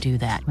allows me to do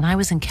that. When I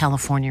was in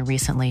California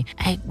recently,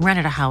 I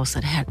rented a house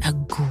that had a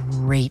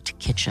great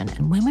kitchen.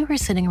 And when we were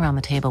sitting around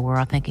the table, we were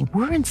all thinking,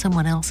 we're in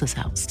someone else's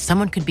house.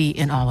 Someone could be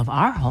in all of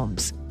our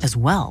homes as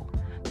well.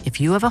 If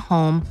you have a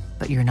home,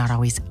 but you're not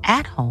always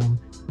at home,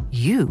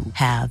 you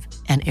have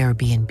an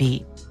Airbnb.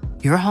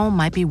 Your home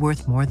might be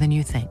worth more than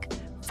you think.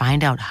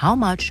 Find out how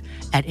much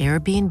at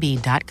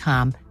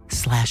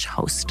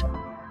airbnb.com/host.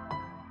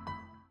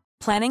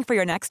 Planning for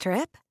your next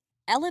trip?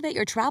 Elevate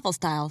your travel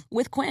style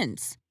with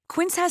Quince.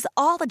 Quince has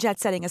all the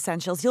jet-setting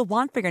essentials you'll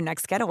want for your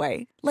next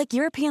getaway, like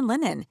European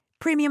linen,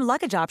 premium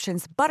luggage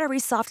options, buttery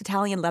soft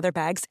Italian leather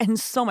bags, and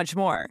so much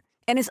more.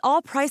 And is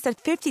all priced at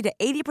 50 to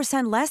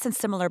 80% less than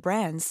similar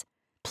brands.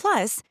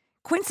 Plus,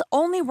 Quince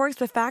only works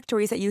with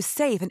factories that use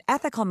safe and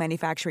ethical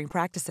manufacturing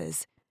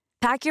practices.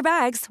 Pack your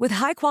bags with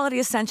high-quality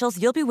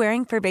essentials you'll be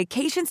wearing for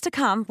vacations to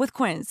come with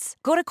Quince.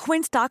 Go to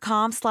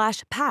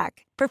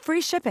quince.com/pack for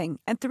free shipping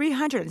and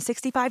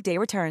 365-day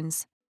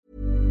returns.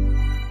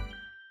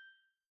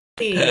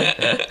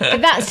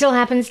 But that still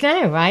happens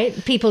now, right?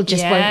 People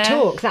just won't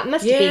talk. That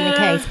must have been the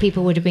case.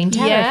 People would have been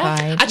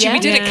terrified. Actually, we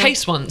did a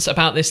case once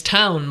about this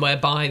town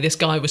whereby this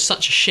guy was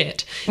such a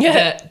shit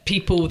that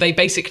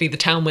the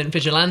town went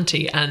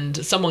vigilante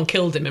and someone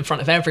killed him in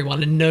front of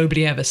everyone and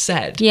nobody ever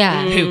said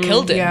who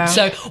killed him. Yeah.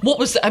 So what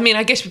was,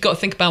 I guess we've got to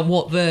think about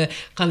what the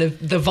kind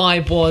of the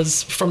vibe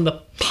was from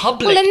the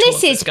public. Well, and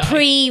this is guy.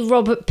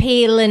 pre-Robert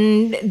Peel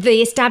and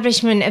the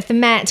establishment of the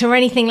Met or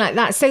anything like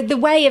that. So the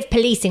way of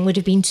policing would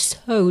have been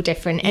so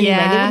different anyway.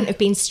 There wouldn't have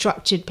been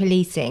structured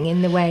policing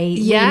in the way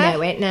we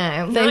know it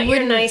now. Not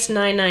your nice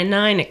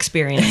 999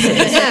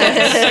 experiences.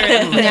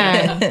 Certainly.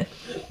 No.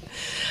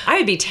 I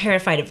would be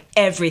terrified of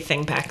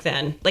everything back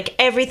then. Like,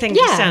 everything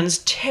just sounds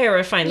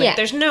terrifying. Like,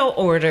 there's no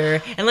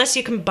order unless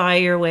you can buy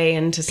your way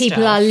into stuff.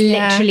 People are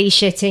literally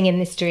shitting in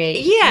the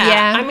street.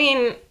 Yeah. I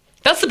mean...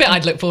 That's the bit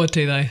I'd look forward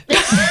to, though.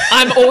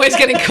 I'm always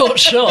getting caught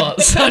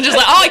short. So I'm just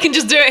like, I can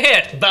just do it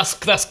here. That's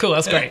cool.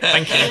 That's great.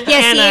 Thank you.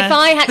 Yeah, see, if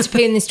I had to poo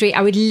in the street,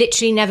 I would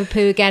literally never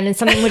poo again and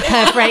something would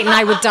perforate and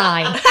I would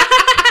die.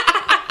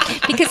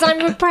 Because I'm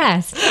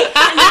repressed.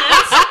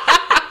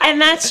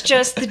 And that's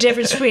just the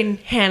difference between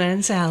Hannah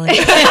and Sally.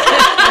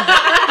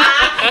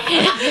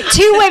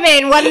 2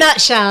 women, 1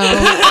 nutshell.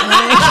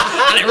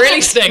 And it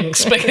really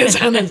stinks because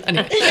Hannah's...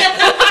 Anyway.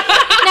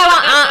 No,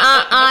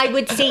 I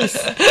would cease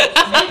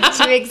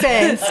to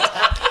exist.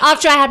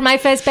 After I had my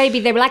first baby,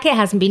 they were like, it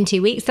hasn't been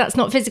 2 weeks. That's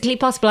not physically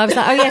possible. I was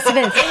like, oh, yes, it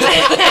is.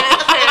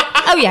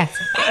 Oh, yes.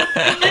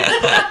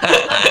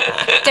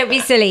 Don't be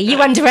silly.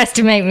 You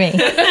underestimate me.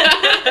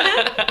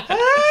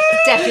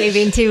 It's definitely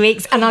been 2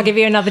 weeks, and I'll give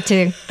you another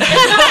 2.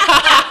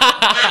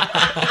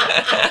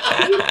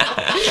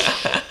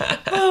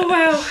 Oh,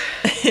 wow.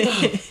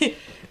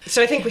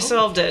 So I think we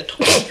solved it.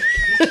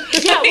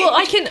 Yeah, well,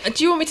 I can.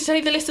 Do you want me to tell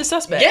you the list of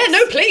suspects? Yeah,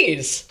 no,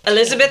 please.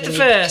 Elizabeth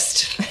I,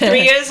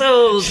 3 years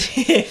old,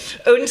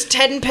 owns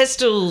 10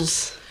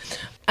 pistols.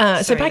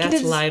 So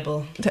that's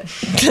libel.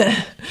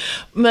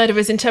 Murder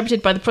was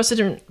interpreted by the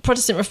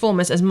Protestant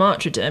reformers as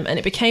martyrdom, and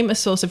it became a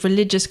source of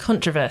religious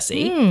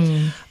controversy.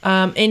 In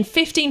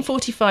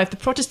 1545, the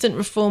Protestant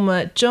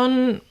reformer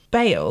John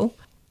Bale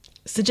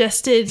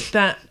suggested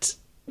that...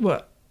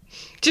 What?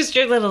 Just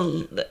your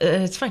little...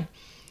 it's fine.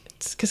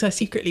 It's because I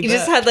secretly You burped.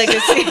 just had like a...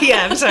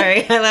 Yeah, I'm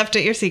sorry. I laughed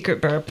at your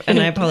secret burp,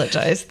 and I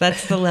apologize.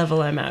 That's the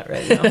level I'm at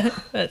right now.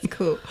 That's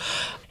cool.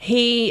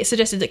 He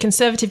suggested that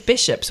conservative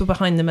bishops were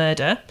behind the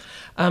murder.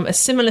 A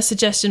similar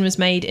suggestion was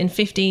made in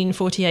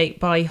 1548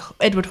 by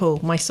Edward Hall,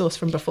 my source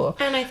from before.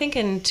 And I think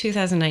in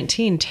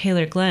 2019,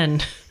 Taylor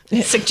Glenn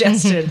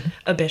suggested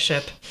a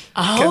bishop.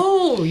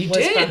 Oh, you was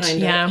did? behind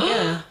it.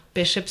 Yeah.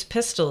 Bishop's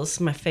Pistols,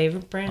 my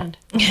favorite brand.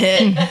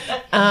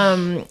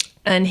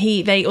 And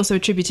they also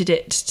attributed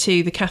it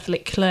to the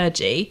Catholic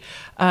clergy.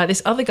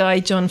 This other guy,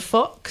 John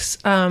Fox,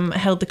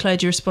 held the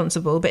clergy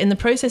responsible, but in the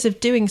process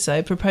of doing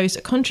so, proposed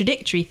a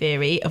contradictory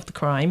theory of the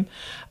crime.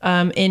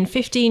 In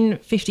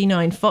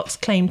 1559, Fox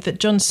claimed that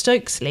John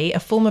Stokesley, a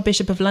former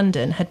Bishop of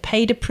London, had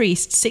paid a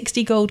priest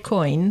 60 gold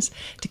coins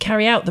to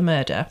carry out the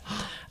murder.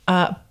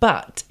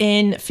 But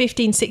in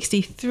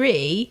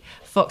 1563,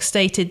 Fox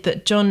stated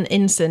that John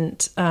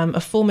Incent, a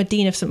former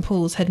dean of St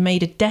Paul's, had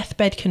made a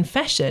deathbed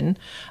confession,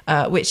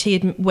 in which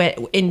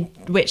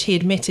he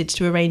admitted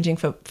to arranging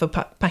for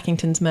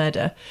Packington's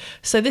murder.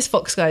 So this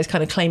Fox guy is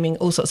kind of claiming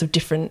all sorts of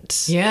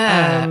different.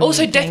 Yeah.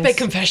 Also, deathbed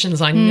confessions,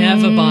 I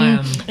never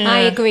buy them. I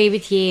agree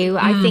with you.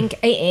 I think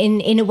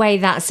in a way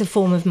that's a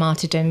form of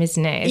martyrdom,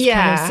 isn't it? It's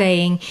kind of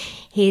saying,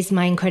 here's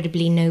my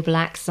incredibly noble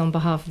acts on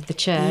behalf of the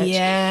church.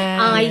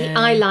 Yeah.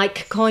 I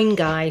like Coin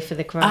Guy for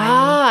the crime.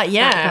 Ah,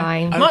 yeah. That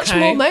guy. Much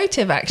more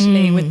motive,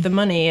 actually, with the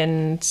money.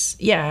 And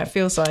yeah, it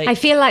feels like... I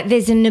feel like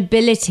there's an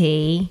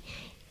ability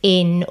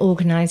in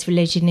organised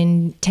religion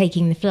in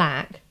taking the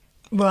flak.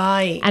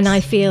 Right. And I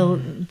feel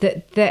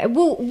that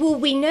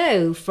we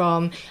know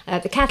from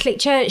the Catholic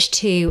Church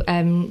to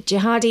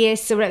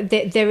jihadists, or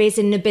there is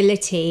an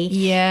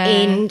ability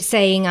in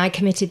saying I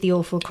committed the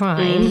awful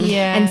crime.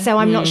 And so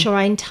I'm not sure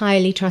I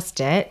entirely trust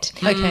it.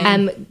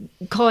 Okay.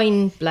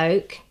 Coin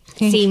bloke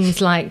seems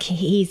like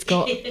he's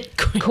got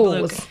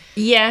cause.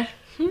 Yeah.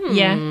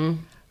 Yeah.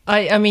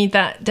 I mean,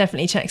 that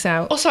definitely checks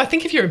out. Also, I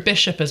think if you're a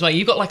bishop as well,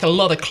 you've got like a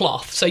lot of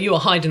cloth, so you are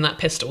hiding that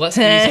pistol. That's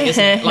easy,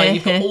 isn't it? Like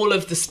you've got all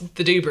of the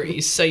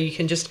doobies, so you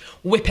can just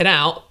whip it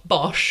out,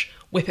 bosh,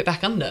 whip it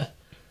back under.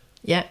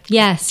 Yeah.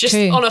 Yes, just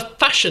true. on a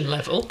fashion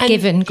level.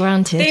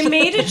 Granted. They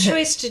made a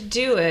choice to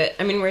do it.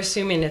 I mean, we're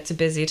assuming it's a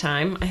busy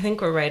time. I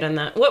think we're right on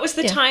that. What was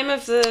the time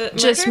of the murder?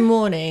 Just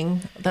morning.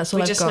 That's all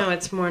we I've just got. know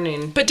it's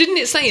morning. But didn't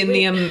it say in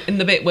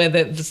the bit where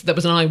there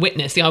was an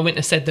eyewitness? The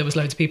eyewitness said there was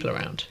loads of people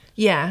around.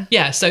 Yeah.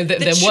 Yeah, so there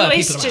were people The around.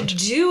 choice to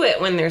do it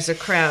when there's a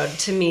crowd,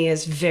 to me,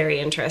 is very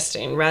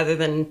interesting, rather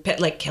than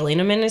like killing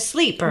him in his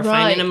sleep or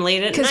finding him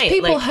late at night. Because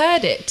people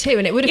heard it too,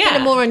 and it would have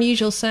been a more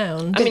unusual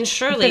sound. I mean,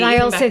 surely. But I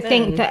also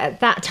think that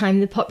at that time,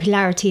 the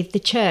popularity of the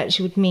church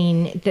would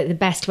mean that the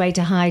best way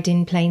to hide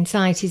in plain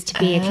sight is to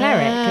be a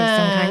cleric of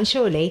some kind.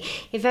 Surely,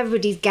 if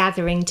everybody's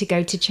gathering to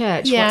go to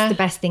church, what's the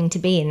best thing to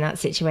be in that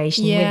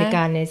situation with a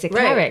gun is a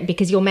cleric,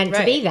 because you're meant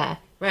to be there.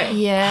 Right.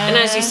 Yeah. And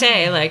as you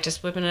say, like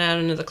just whipping it out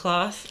into the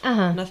cloth.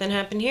 Nothing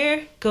happened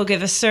here. Go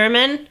give a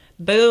sermon.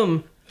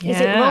 Boom.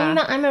 Is it wrong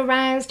that I'm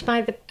aroused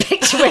by the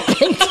picture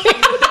whipping? This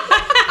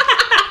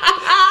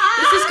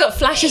has got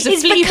flashes of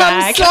It's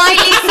become Fleabag.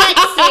 slightly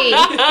sexy.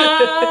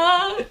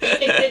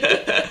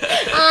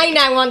 I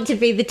now want to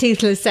be the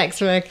toothless sex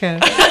worker.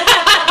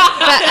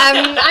 But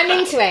I'm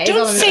into it.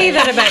 Don't say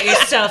that about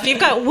yourself. You've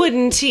got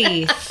wooden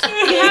teeth.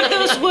 You have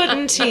those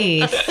wooden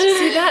teeth.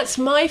 See, that's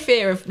my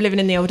fear of living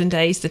in the olden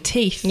days, the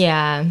teeth.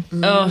 Yeah.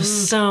 Oh,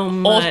 so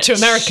much. Or to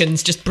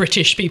Americans, just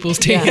British people's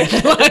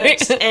teeth. Like,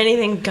 Just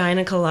anything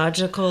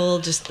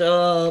gynecological, just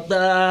no.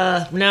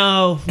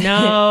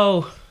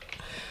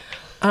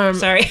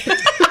 Sorry.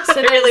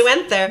 I really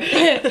went there.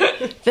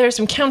 There are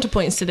some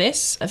counterpoints to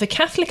this. The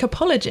Catholic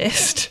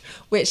Apologist,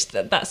 which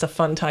that's a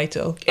fun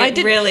title.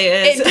 It really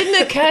is. It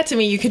didn't occur to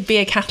me you could be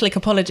a Catholic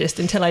apologist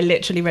until I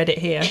literally read it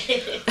here.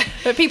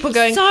 But people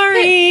going,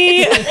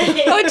 sorry.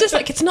 Oh, just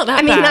like, it's not that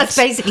I mean, bad. that's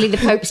basically the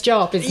Pope's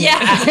job, isn't it? Yeah.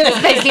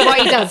 That's basically what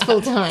he does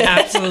full time.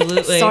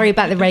 Absolutely. Sorry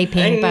about the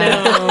raping, but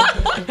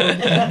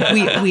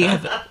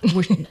we're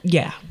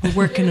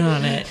working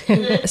on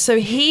it. So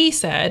he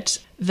said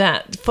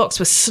that Fox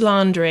was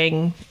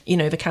slandering,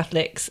 the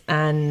Catholics,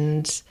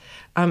 and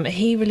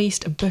he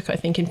released a book, I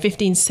think, in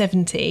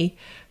 1570.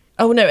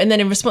 Oh no! And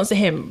then in response to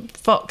him,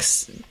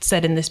 Fox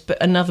said in this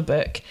another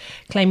book,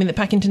 claiming that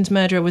Packington's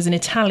murderer was an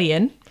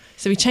Italian.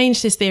 So he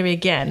changed his theory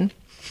again.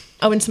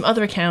 Oh, and some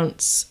other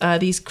accounts,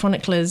 these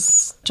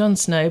chroniclers, Jon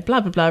Snow,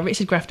 blah, blah, blah,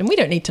 Richard Grafton. We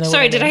don't need to know.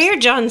 Sorry, did I hear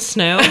Jon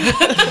Snow?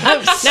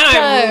 Now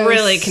I'm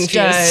really confused.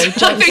 I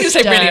think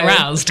they really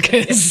aroused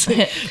because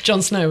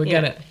Jon Snow would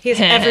get it. He has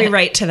every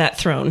right to that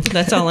throne.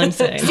 That's all I'm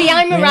saying. See,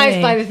 I'm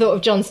aroused by the thought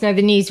of Jon Snow,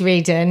 the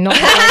newsreader, not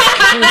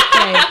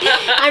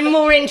I'm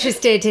more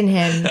interested in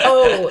him.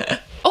 Oh.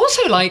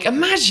 Also, like,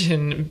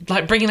 imagine,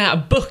 like, bringing out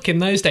a book in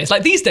those days.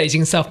 Like, these days you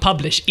can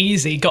self-publish,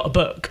 easy, got a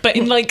book. But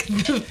in, like,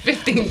 the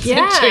 15th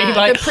century,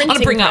 like, I'm going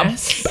to bring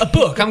out a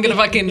book. I'm going to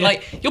fucking,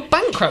 like, you'll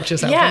bankrupt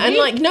yourself. Yeah, and,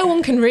 like, no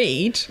one can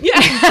read.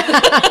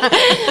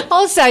 Yeah.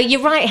 Also,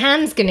 your right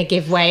hand's going to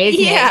give way,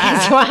 isn't it?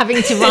 Because you're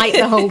having to write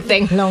the whole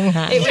thing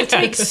longhand. It would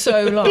take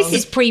so long. This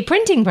is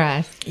pre-printing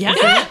press.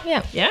 Yeah.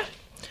 Yeah.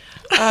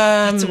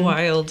 That's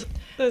wild.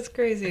 That's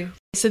crazy.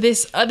 So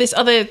this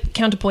other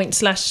counterpoint /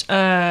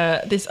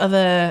 this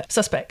other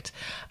suspect.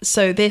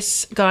 So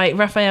this guy,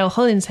 Raphael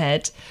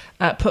Hollinshead,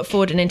 put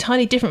forward an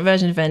entirely different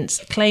version of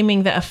events,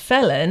 claiming that a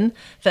felon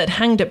that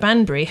hanged at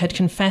Banbury had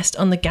confessed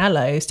on the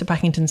gallows to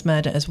Packington's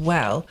murder as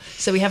well.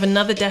 So we have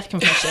another death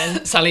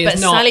confession. Sally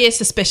is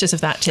suspicious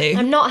of that too.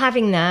 I'm not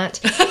having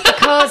that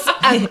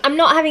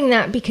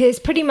because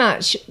pretty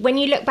much when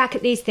you look back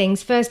at these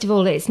things, first of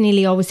all, it's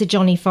nearly always a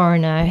Johnny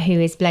Foreigner who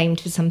is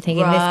blamed for something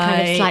in this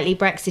kind of slightly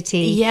Brexity.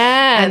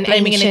 Yeah,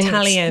 blaming an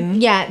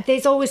Italian. Yeah,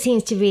 there's always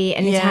seems to be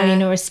an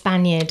Italian or a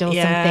Spaniard or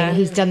something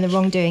who's done the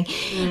wrongdoing.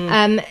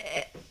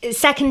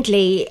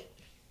 Secondly,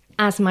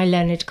 as my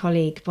learned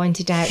colleague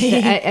pointed out,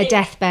 that a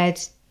deathbed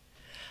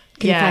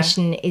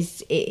confession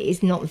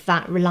is not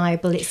that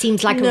reliable. It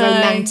seems like a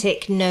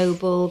romantic,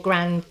 noble,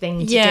 grand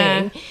thing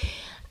to do.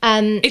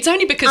 It's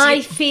only because I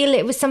feel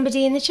it was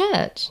somebody in the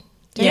church.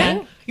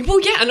 Yeah.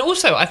 Well, yeah, and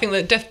also I think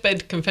that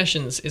deathbed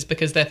confessions is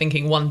because they're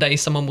thinking one day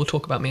someone will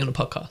talk about me on a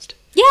podcast.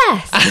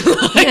 Yes.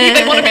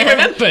 They want to be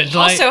remembered.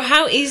 Also,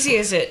 how easy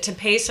is it to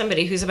pay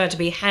somebody who's about to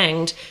be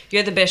hanged?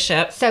 You're the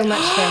bishop. So much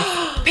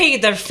for pay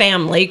their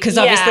family because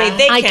obviously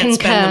they can't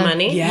spend the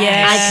money.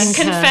 Yes.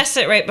 I confess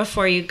it right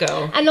before you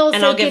go, and also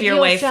I'll give your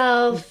wife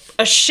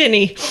a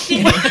shinny.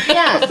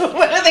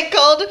 What are they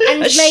called?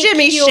 And a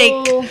shimmy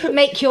shake.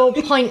 Make your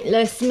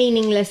pointless,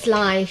 meaningless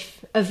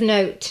life of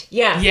note.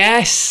 Yeah.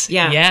 Yes.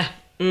 Yeah.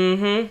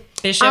 Mm-hmm.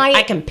 Bishop,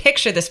 I can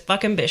picture this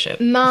fucking bishop.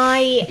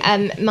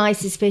 My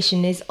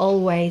suspicion is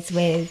always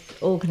with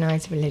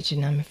organised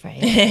religion, I'm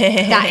afraid.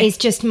 That is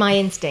just my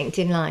instinct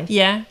in life.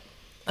 Yeah.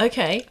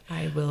 Okay.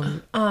 I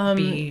will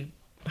be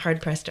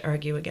hard-pressed to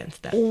argue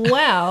against that.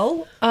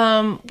 Well,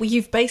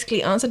 you've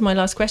basically answered my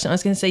last question. I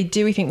was going to say,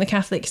 do we think the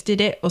Catholics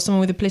did it or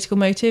someone with a political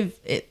motive?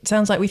 It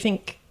sounds like we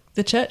think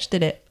the church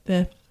did it.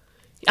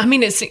 I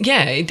mean, it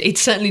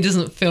certainly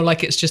doesn't feel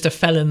like it's just a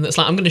felon that's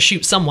like, I'm going to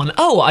shoot someone.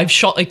 Oh, I've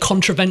shot a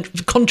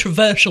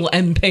controversial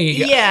MP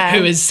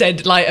who has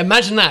said, like,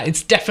 imagine that.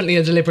 It's definitely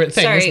a deliberate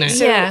thing, isn't it?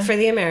 So for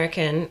the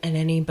American and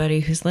anybody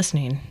who's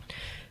listening,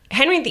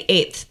 Henry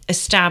VIII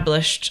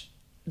established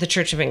the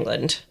Church of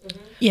England,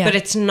 but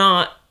it's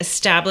not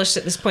established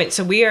at this point.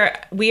 So we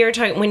are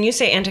talking, when you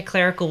say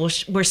anti-clerical,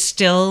 we're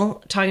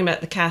still talking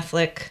about the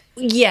Catholic.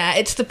 Yeah,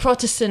 it's the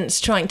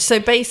Protestants trying to. So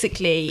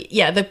basically,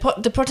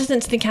 the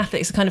Protestants and the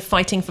Catholics are kind of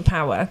fighting for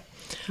power.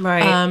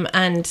 Right.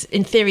 And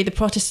in theory, the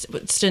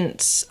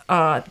Protestants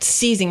are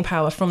seizing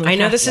power from the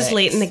Catholics. I know this is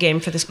late in the game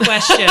for this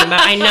question,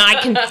 but I know I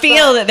can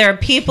feel that there are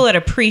people that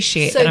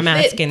appreciate that I'm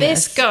asking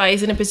this. This guy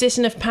is in a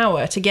position of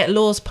power to get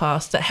laws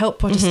passed that help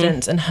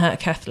Protestants and hurt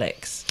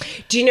Catholics.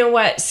 Do you know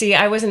what? See,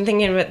 I wasn't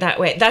thinking of it that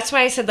way. That's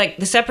why I said, like,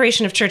 the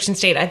separation of church and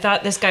state. I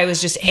thought this guy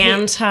was just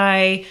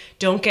anti,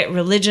 don't get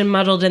religion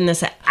muddled in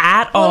this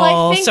at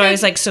all. So I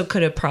was like, so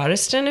could a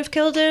Protestant have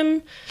killed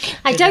him?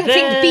 I don't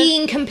think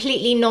being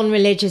completely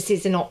non-religious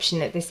is an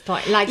option at this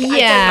point. Like,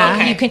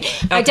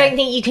 I don't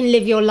think you can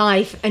live your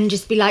life and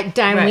just be like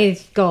down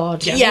with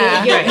God.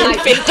 Yeah.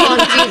 Like, you can't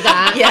do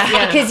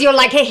that. Because you're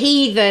like a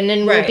heathen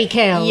and will be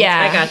killed.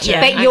 Yeah, I gotcha.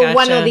 But you're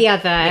one or the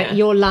other. Yeah.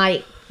 You're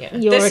like,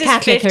 you're this a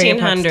Catholic is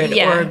 1500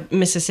 or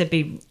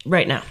Mississippi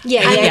right now.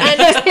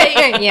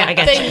 I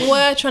guess they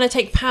were trying to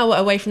take power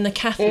away from the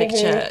Catholic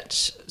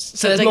Church.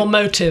 So there's more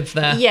motive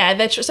there.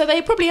 Yeah, so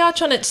they probably are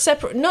trying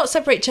to not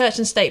separate church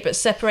and state, but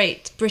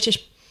separate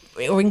British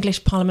or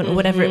English Parliament or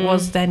whatever it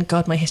was then.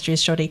 God, my history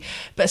is shoddy.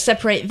 But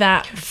separate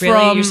that from...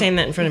 Really? You're saying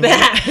that in front of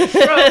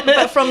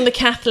me? from the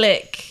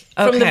Catholic...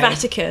 From the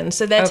Vatican,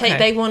 so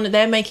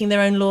they're making their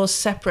own laws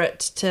separate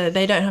to.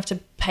 They don't have to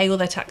pay all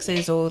their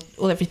taxes or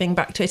everything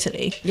back to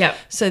Italy. Yeah.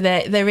 So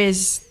there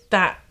is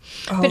that.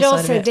 But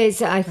also,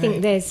 there's a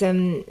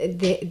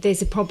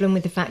problem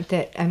with the fact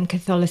that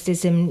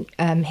Catholicism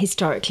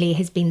historically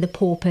has been the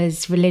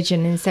pauper's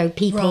religion, and so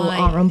people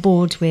are on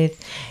board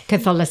with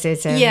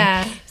Catholicism.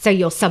 Yeah. So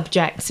your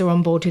subjects are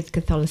on board with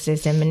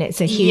Catholicism, and it's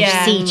a huge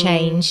sea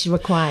change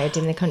required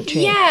in the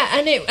country.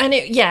 Yeah,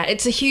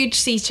 it's a huge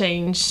sea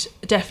change,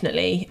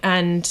 definitely,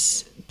 and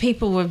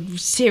people were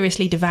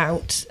seriously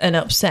devout and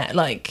upset.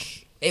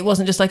 Like, it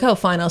wasn't just like, oh,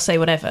 fine, I'll say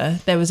whatever.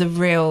 There was a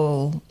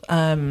real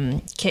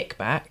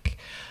kickback.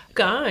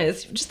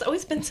 Guys, you've just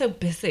always been so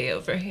busy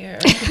over here.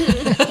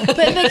 But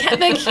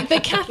the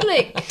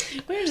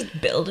Catholic... We're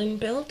just building.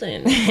 You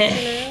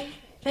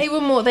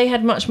know? They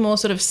had much more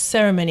sort of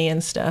ceremony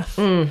and stuff,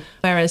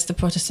 whereas the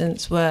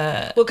Protestants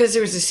were... Well, because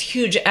there was this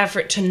huge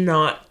effort to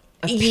not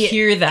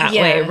appear that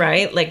way,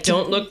 right? Like,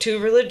 don't look too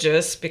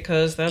religious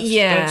because that's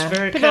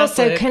very But Catholic.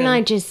 also, can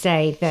I just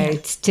say, though,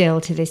 still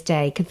to this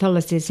day,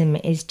 Catholicism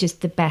is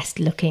just the best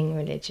looking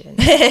religion.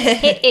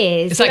 It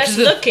is. It's like best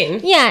looking.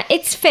 Yeah,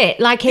 it's fit.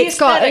 Like, The it's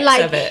got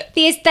like of it.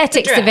 the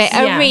aesthetics The of it dress,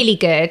 are really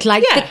good.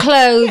 Like the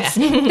clothes,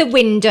 the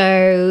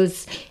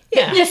windows,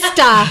 the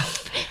stuff.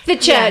 The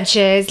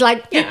churches,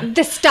 like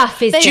the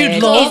stuff is Jude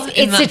good. Law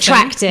It's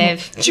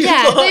attractive. They've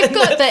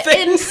got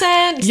the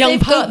incense, Young they've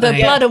got the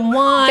Putney. blood and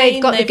wine,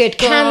 They've got the good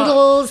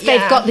candles.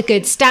 They've got the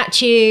good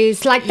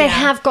statues. Like they Yeah.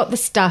 have got the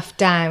stuff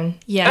down.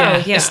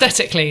 Yeah.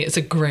 Aesthetically, it's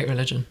a great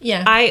religion.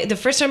 Yeah. The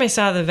first time I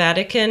saw the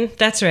Vatican,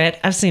 that's right,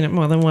 I've seen it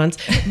more than once,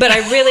 but I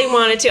really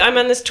wanted to. I'm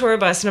on this tour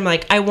bus and I'm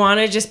like, I want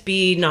to just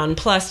be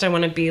nonplussed. I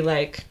want to be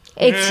like,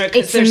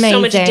 It's there's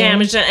so much amazing.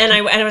 damage done. And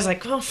I was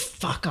like, oh,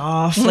 fuck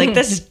off. Like,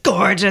 this is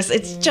gorgeous.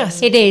 It's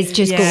just... It is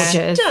just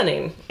gorgeous.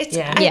 Stunning. It's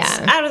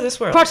out of this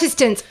world.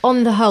 Protestants,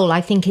 on the whole,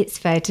 I think it's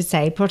fair to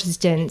say,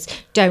 Protestants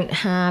don't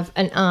have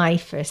an eye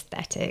for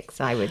aesthetics,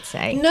 I would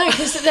say. No,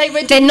 because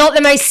they're not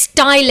the most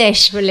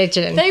stylish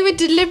religion. They were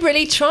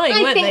deliberately trying,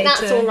 I weren't think they?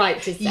 that's all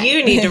right to say.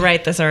 You need to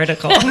write this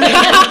article.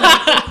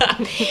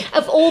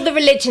 Of all the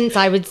religions,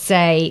 I would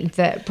say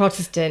that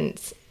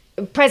Protestants,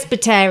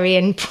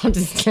 Presbyterian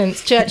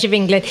Protestants, Church of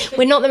England,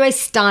 we're not the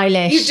most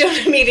stylish. You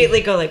don't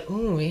immediately go like,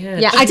 oh, yeah.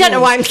 Yeah, I don't know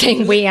why I'm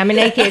saying we. I'm an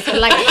atheist, but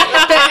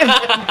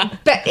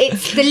but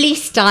it's the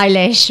least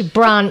stylish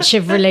branch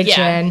of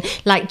religion,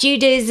 like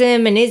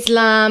Judaism and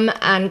Islam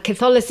and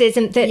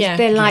Catholicism.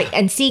 They're like,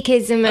 and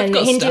Sikhism and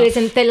got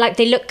Hinduism. stuff.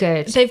 They look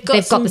good. They've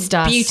got the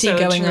stuff. beauty So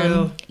going true.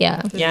 on.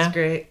 Yeah. This is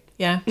great.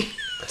 Yeah.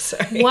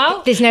 Sorry.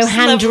 Well, There's no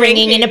hand love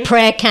wringing in a ranking.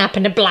 prayer cap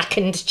and a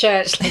blackened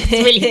church. Like,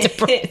 it's really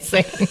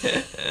depressing.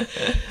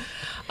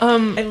 I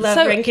love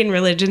ranking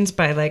religions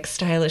by like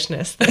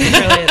stylishness. That's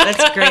brilliant.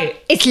 That's great.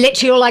 It's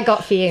literally all I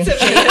got for you.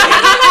 That's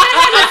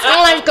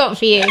all I've got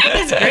for you.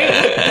 That's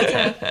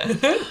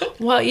great.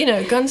 well,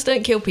 guns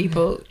don't kill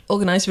people.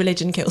 Organised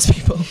religion kills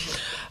people.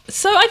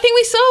 So I think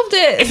we solved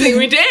it. I think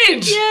we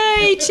did.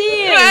 Yay,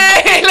 cheers.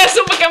 Hey, let's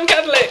all become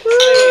Catholics.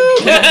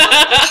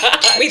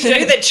 We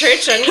threw the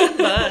church under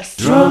the bus.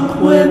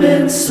 Drunk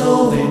women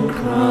solving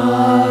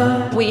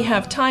crime. We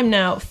have time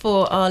now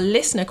for our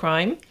listener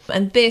crime.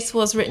 And this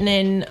was written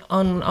in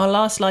on our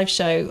last live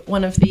show,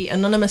 one of the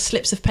anonymous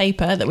slips of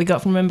paper that we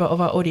got from a member of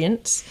our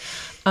audience.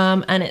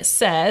 And it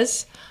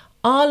says,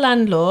 our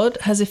landlord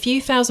has a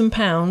few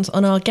 £1,000s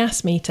on our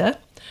gas meter.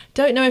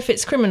 Don't know if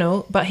it's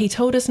criminal, but he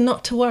told us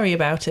not to worry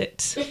about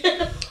it.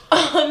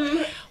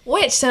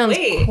 Which sounds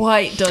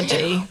quite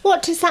dodgy.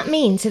 What does that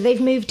mean? So they've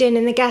moved in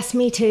and the gas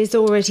meter is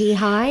already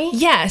high?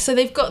 Yeah, so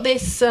they've got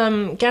this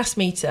gas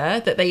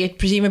meter that they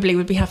presumably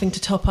would be having to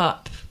top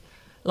up.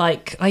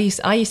 Like, I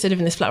used to live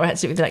in this flat where I had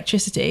to do it with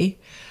electricity.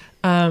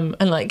 And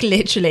like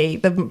literally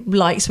the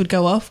lights would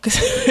go off because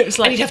it was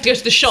like... And you'd have to go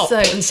to the shop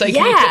and say,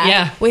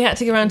 we had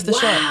to go around to the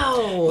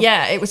shop.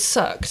 Yeah, it was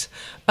sucked.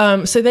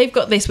 So they've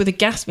got this with a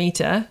gas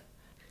meter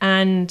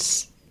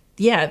and...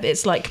 Yeah,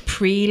 it's like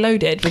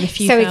preloaded with a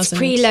few So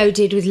thousand. it's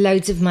preloaded with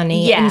loads of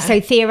money. Yeah. And so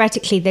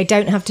theoretically they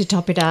don't have to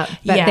top it up,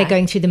 but Yeah. they're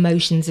going through the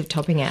motions of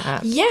topping it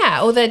up.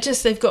 Yeah, or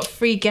they've got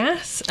free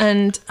gas.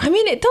 And I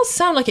mean, it does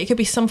sound like it could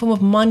be some form of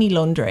money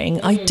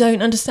laundering. I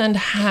don't understand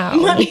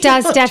how. It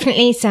does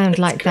definitely sound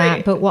like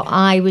that. But what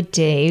I would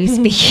do,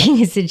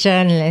 speaking as a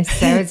journalist,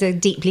 so as a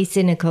deeply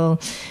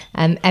cynical,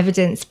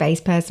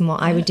 evidence-based person,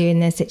 what I would do in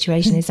their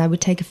situation is I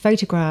would take a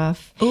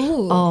photograph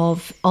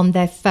on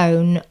their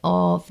phone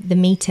of the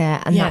meter,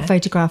 and that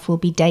photograph will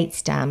be date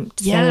stamped.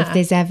 So if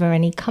there's ever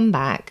any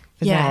comeback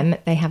for them,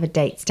 they have a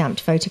date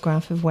stamped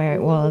photograph of where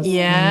it was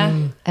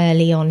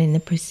early on in the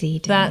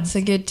proceedings. That's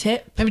a good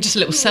tip. Maybe just a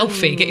little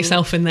selfie. Get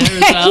yourself in there as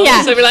well.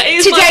 Yeah. So be like,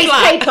 here's Today's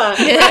my flat.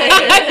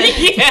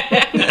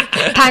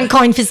 paper. Pound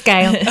coin for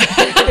scale.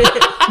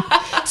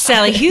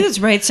 Sally Hughes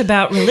writes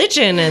about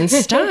religion and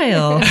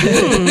style.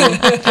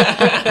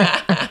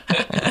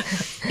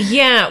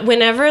 Yeah,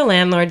 whenever a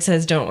landlord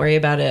says don't worry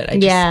about it,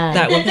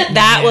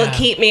 that will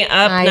keep me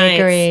up I nights.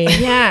 agree.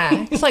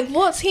 Yeah. It's like,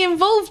 what's he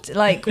involved?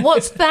 Like,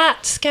 what's that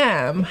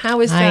scam? How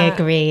is that? I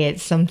agree.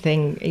 It's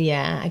something,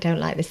 I don't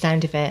like the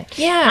sound of it.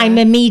 Yeah. I'm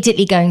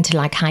immediately going to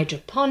like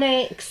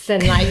hydroponics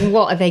and like,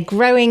 what are they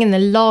growing in the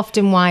loft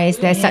and why is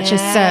there such a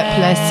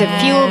surplus of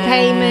fuel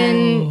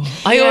payment?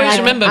 I always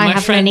remember I my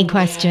have friend many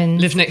questions.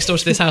 lived next door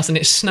to this house and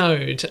it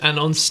snowed, and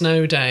on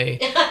snow day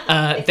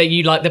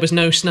there was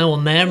no snow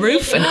on their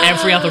roof and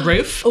every other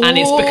roof, and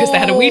it's because they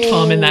had a weed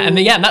farm in there, and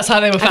that's how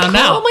they were found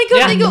out. Oh my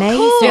God, they got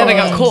caught. Yeah, they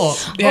got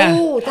caught. Yeah.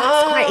 Oh,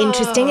 that's quite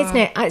interesting, isn't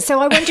it? So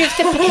I wonder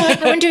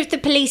if the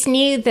police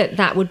knew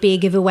that would be a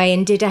giveaway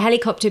and did a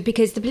helicopter,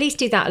 because the police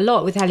do that a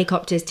lot with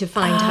helicopters to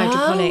find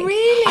hydroponics.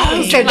 Really?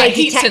 Oh, So like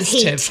they heat detect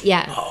sensitive. heat.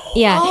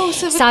 Yeah. Oh,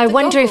 so so I the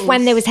wonder if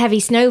when there was heavy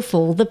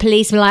snowfall, the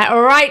police were like,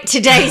 all right,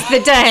 today's the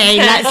day.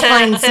 Let's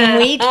find some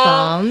weed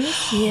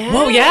farms. Yeah.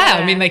 Well, yeah.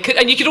 I mean, they could,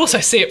 and you could also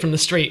see it it from the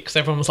street because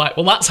everyone was like,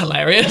 well, that's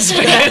hilarious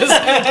because you know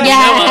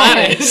what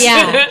that is.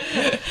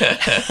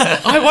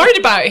 I'm worried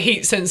about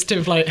heat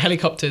sensitive like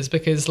helicopters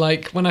because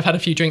like when I've had a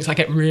few drinks I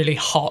get really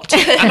hot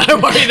and I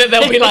worry that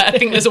they'll be like, I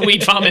think there's a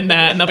weed farm in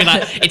there, and they'll be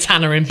like, it's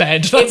Hannah in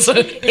bed.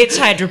 It's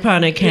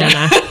hydroponic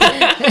Hannah.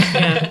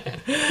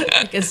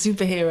 Like a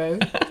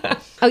superhero.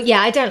 Oh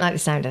yeah, I don't like the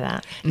sound of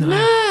that. No.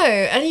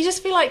 And you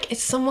just feel like,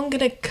 is someone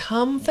gonna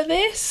come for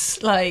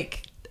this?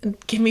 Like,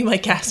 give me my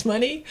gas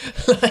money?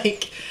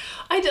 Like,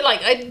 I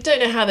don't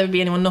know how there would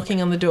be anyone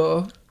knocking on the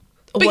door.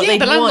 But yeah,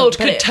 the landlord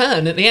could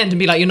turn at the end and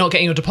be like, you're not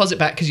getting your deposit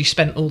back because you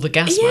spent all the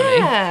gas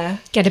money.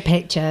 Get a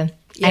picture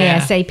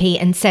ASAP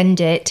and send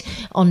it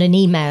on an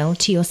email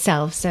to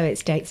yourself so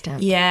it's date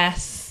stamped.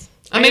 Yes.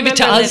 And maybe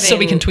to us so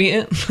we can tweet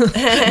it.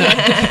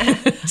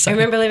 I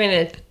remember living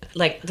in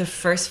like the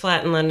first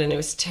flat in London. It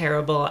was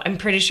terrible. I'm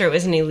pretty sure it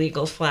was an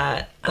illegal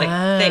flat.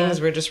 Like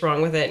things were just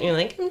wrong with it. And you're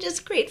like, I'm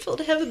just grateful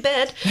to have a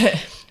bed.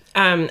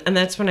 And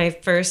that's when I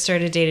first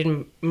started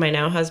dating my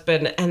now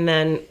husband. And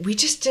then we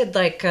just did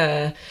like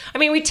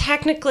we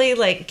technically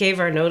like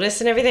gave our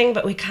notice and everything,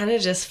 but we kind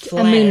of just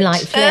fled. A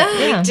moonlight flit.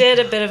 We did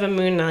a bit of a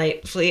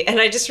moonlight fleet. And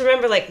I just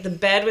remember like the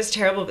bed was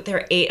terrible, but there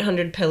were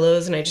 800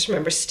 pillows. And I just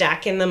remember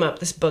stacking them up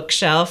this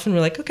bookshelf and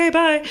we're like, okay,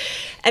 bye.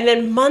 And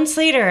then months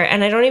later,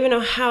 and I don't even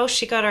know how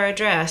she got our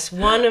address,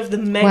 one of the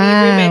many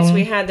roommates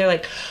we had, they're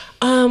like,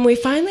 we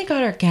finally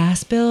got our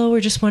gas bill.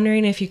 We're just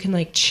wondering if you can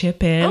like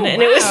chip in.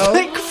 And it was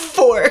like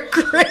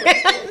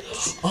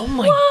 $4,000. Oh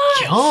my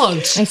God.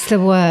 It's the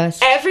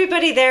worst.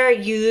 Everybody there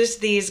used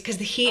these because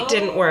the heat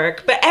didn't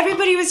work, but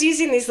everybody was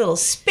using these little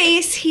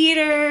space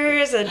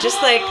heaters and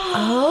just like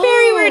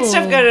very weird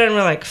stuff going on. And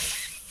we're like,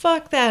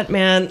 fuck that,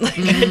 man. Like,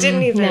 I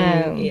didn't even...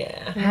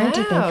 How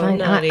did they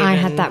find... I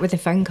had that with a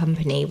phone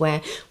company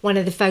where one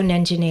of the phone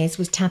engineers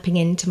was tapping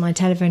into my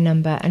telephone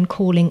number and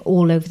calling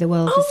all over the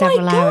world for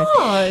several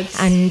hours.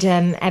 And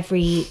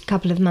every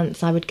couple of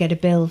months I would get a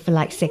bill for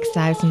like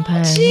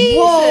 £6,000.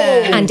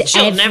 Whoa! And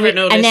never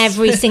notice. And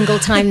every single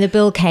time the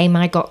bill came,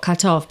 I got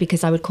cut off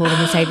because I would call them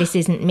and say, this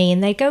isn't me.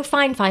 And they'd go,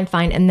 fine.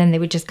 And then they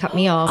would just cut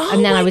me off.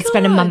 And then I would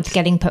spend a month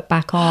getting put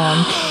back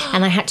on.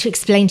 And I had to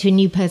explain to a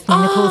new person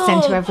in the call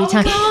centre every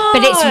time.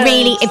 But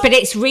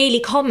it's really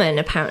common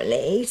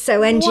apparently.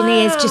 So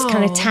engineers just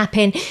kind of tap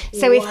in.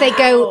 So if they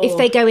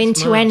go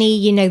into any,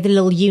 the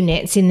little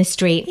units in the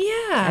street.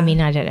 Yeah. I mean,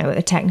 I don't know what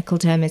the technical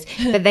term is,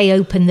 but they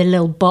open the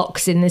little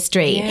box in the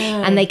street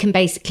and they can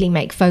basically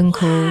make phone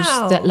calls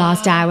that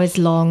last hours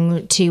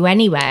long to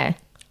anywhere.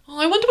 Oh,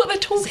 I wonder what they're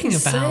talking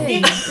about.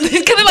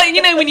 It's kind of like,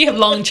 when you have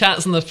long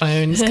chats on the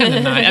phone, it's kind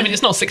of nice. I mean,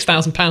 it's not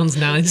 £6,000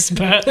 nice,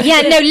 but...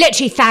 Yeah, no,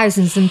 literally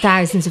thousands and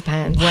thousands of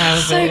pounds. Wow,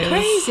 so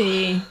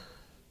crazy.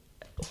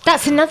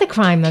 That's another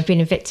crime I've been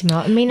a victim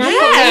of. I mean, I've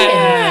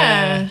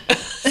got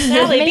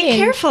Sally, be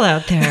careful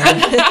out there.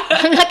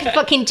 I'm like a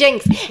fucking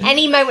jinx.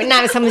 Any moment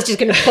now, someone's just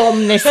going to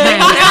bomb this house.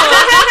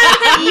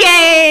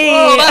 Yay!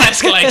 Oh, that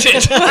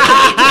escalated.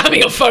 Having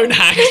your phone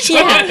hacked.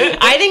 Yeah.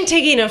 I think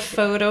taking a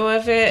photo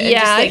of it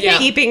and just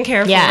keeping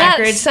careful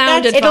records.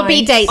 Sound advice. It'll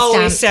be date stamped.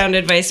 Always sound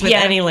advice with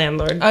any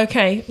landlord.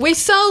 Okay, we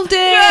solved it!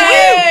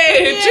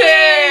 Yay! Good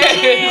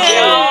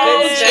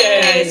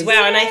stuff, guys.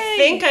 Wow, and I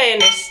think I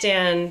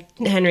understand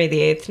Henry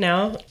VIII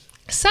now.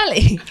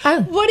 Sally,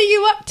 what are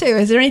you up to?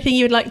 Is there anything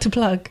you would like to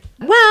plug?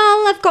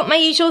 Well, I've got my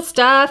usual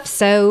stuff.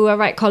 So I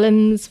write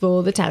columns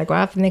for The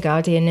Telegraph and The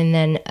Guardian, and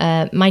then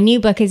my new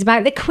book is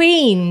about the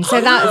Queen. So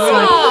that's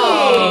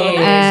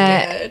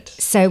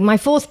so my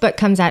fourth book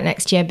comes out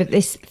next year, but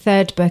this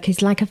third book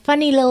is like a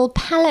funny little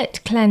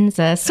palate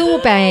cleanser,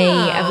 sorbet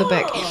of a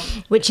book,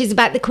 which is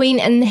about the Queen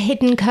and the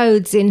hidden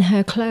codes in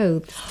her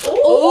clothes.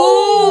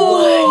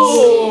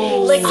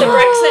 Oh, like the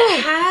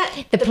Brexit hat.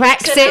 The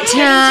Brexit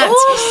hat,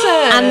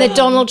 awesome. And the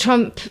Donald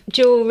Trump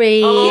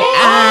jewellery,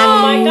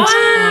 and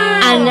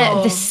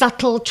the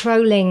subtle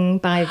trolling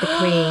by the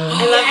Queen.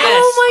 I love this.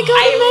 Oh my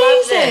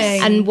God,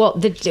 amazing! And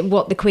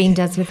what the Queen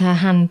does with her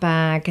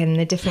handbag and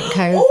the different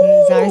codes.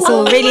 And so it's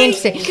all really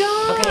interesting.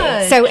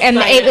 Okay. So it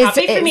was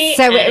copy for me.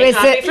 So it was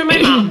copy for my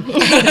mom.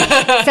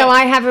 So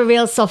I have a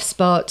real soft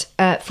spot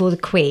for the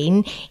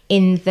Queen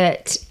in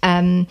that.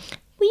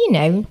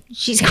 Well,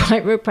 she's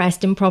quite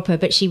repressed and proper,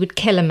 but she would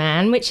kill a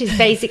man, which is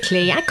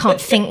basically, I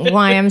can't think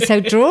why I'm so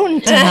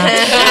drawn to her.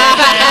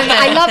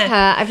 I love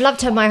her. I've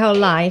loved her my whole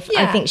life.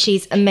 Yeah. I think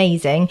she's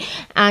amazing.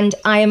 And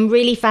I am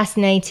really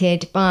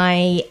fascinated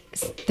by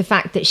the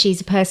fact that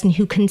she's a person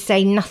who can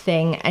say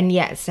nothing and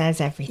yet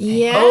says everything.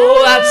 Yeah.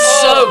 Oh, that's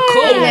so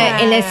cool.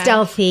 In a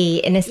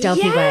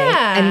stealthy way.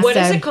 And what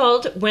is it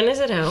called? When is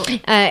it out?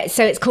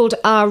 So it's called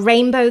Our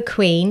Rainbow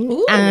Queen.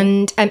 Ooh.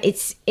 And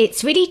it's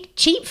really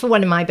cheap for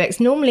one of my books.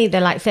 Normally they're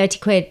like 30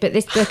 quid, but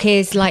this book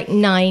is like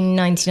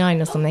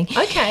 $9.99 or something.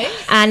 Okay.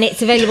 And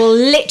it's available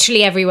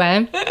literally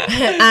everywhere.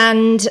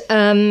 And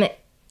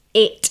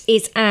it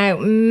is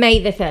out May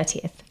the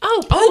 30th.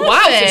 Oh,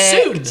 wow,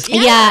 so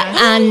soon.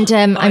 Yeah, and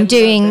I'm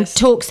doing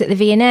talks at the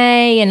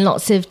V&A and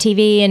lots of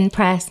TV and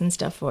press and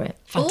stuff for it.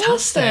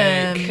 Fantastic.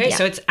 Awesome. Okay,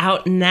 so it's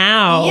out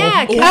now.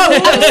 Yeah.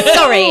 Oh,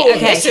 sorry.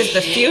 Okay. This is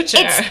the future.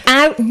 It's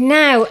out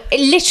now.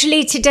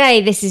 Literally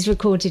today, this is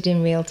recorded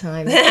in real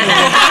time. Oh,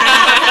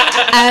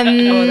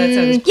 that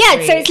sounds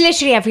great. So it's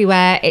literally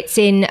everywhere. It's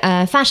in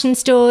fashion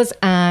stores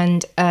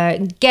and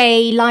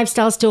gay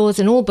lifestyle stores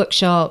and all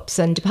bookshops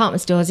and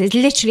department stores. It's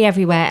literally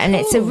everywhere, and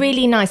it's a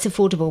really nice,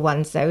 affordable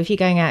one. So if you're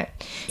going out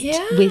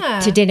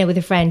to dinner with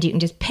a friend, you can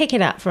just pick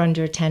it up for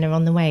under £10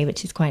 on the way,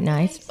 which is quite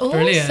nice. Awesome.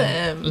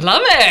 Brilliant.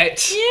 Love it.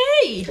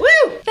 Yay!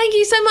 Woo! Thank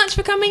you so much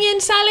for coming in,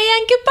 Sally,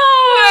 and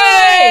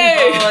goodbye!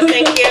 Oh,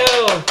 thank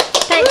you.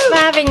 Thanks for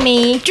having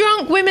me.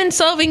 Drunk Women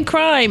Solving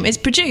Crime is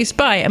produced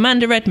by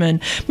Amanda Redman.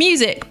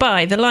 Music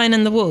by The Lion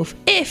and the Wolf.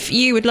 If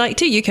you would like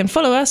to, you can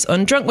follow us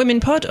on Drunk Women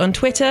Pod on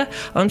Twitter,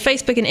 on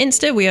Facebook and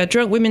Insta. We are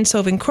Drunk Women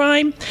Solving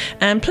Crime.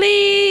 And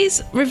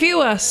please review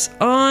us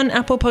on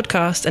Apple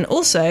Podcast. And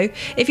also,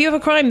 if you have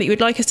a crime that you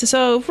would like us to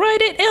solve,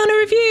 write it on a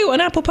review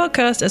on Apple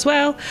Podcast as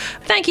well.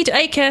 Thank you to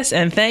ACAS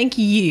and thank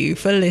you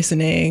for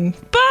listening.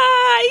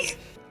 Bye!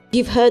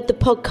 You've heard the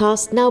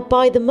podcast, now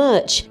buy the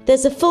merch.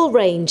 There's a full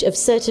range of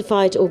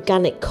certified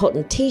organic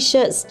cotton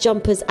t-shirts,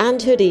 jumpers and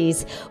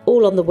hoodies,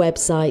 all on the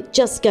website.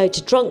 Just go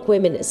to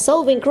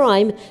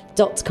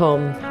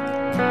drunkwomensolvingcrime.com.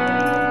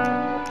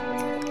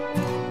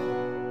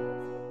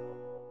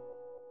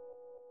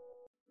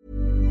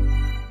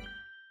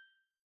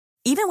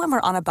 Even when we're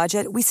on a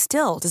budget, we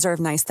still deserve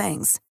nice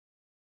things.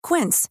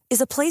 Quince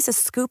is a place to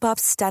scoop up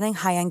stunning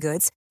high-end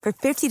goods for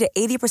 50 to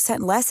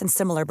 80% less than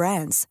similar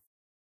brands.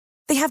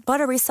 They have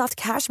buttery soft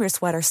cashmere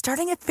sweaters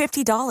starting at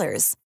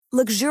 $50,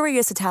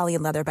 luxurious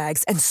Italian leather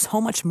bags, and so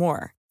much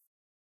more.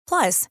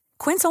 Plus,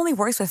 Quince only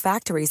works with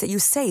factories that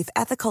use safe,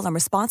 ethical, and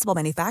responsible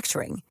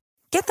manufacturing.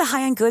 Get the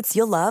high-end goods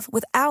you'll love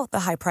without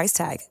the high price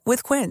tag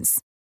with Quince.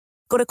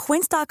 Go to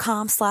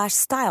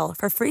quince.com/style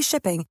for free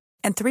shipping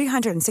and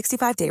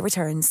 365-day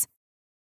returns.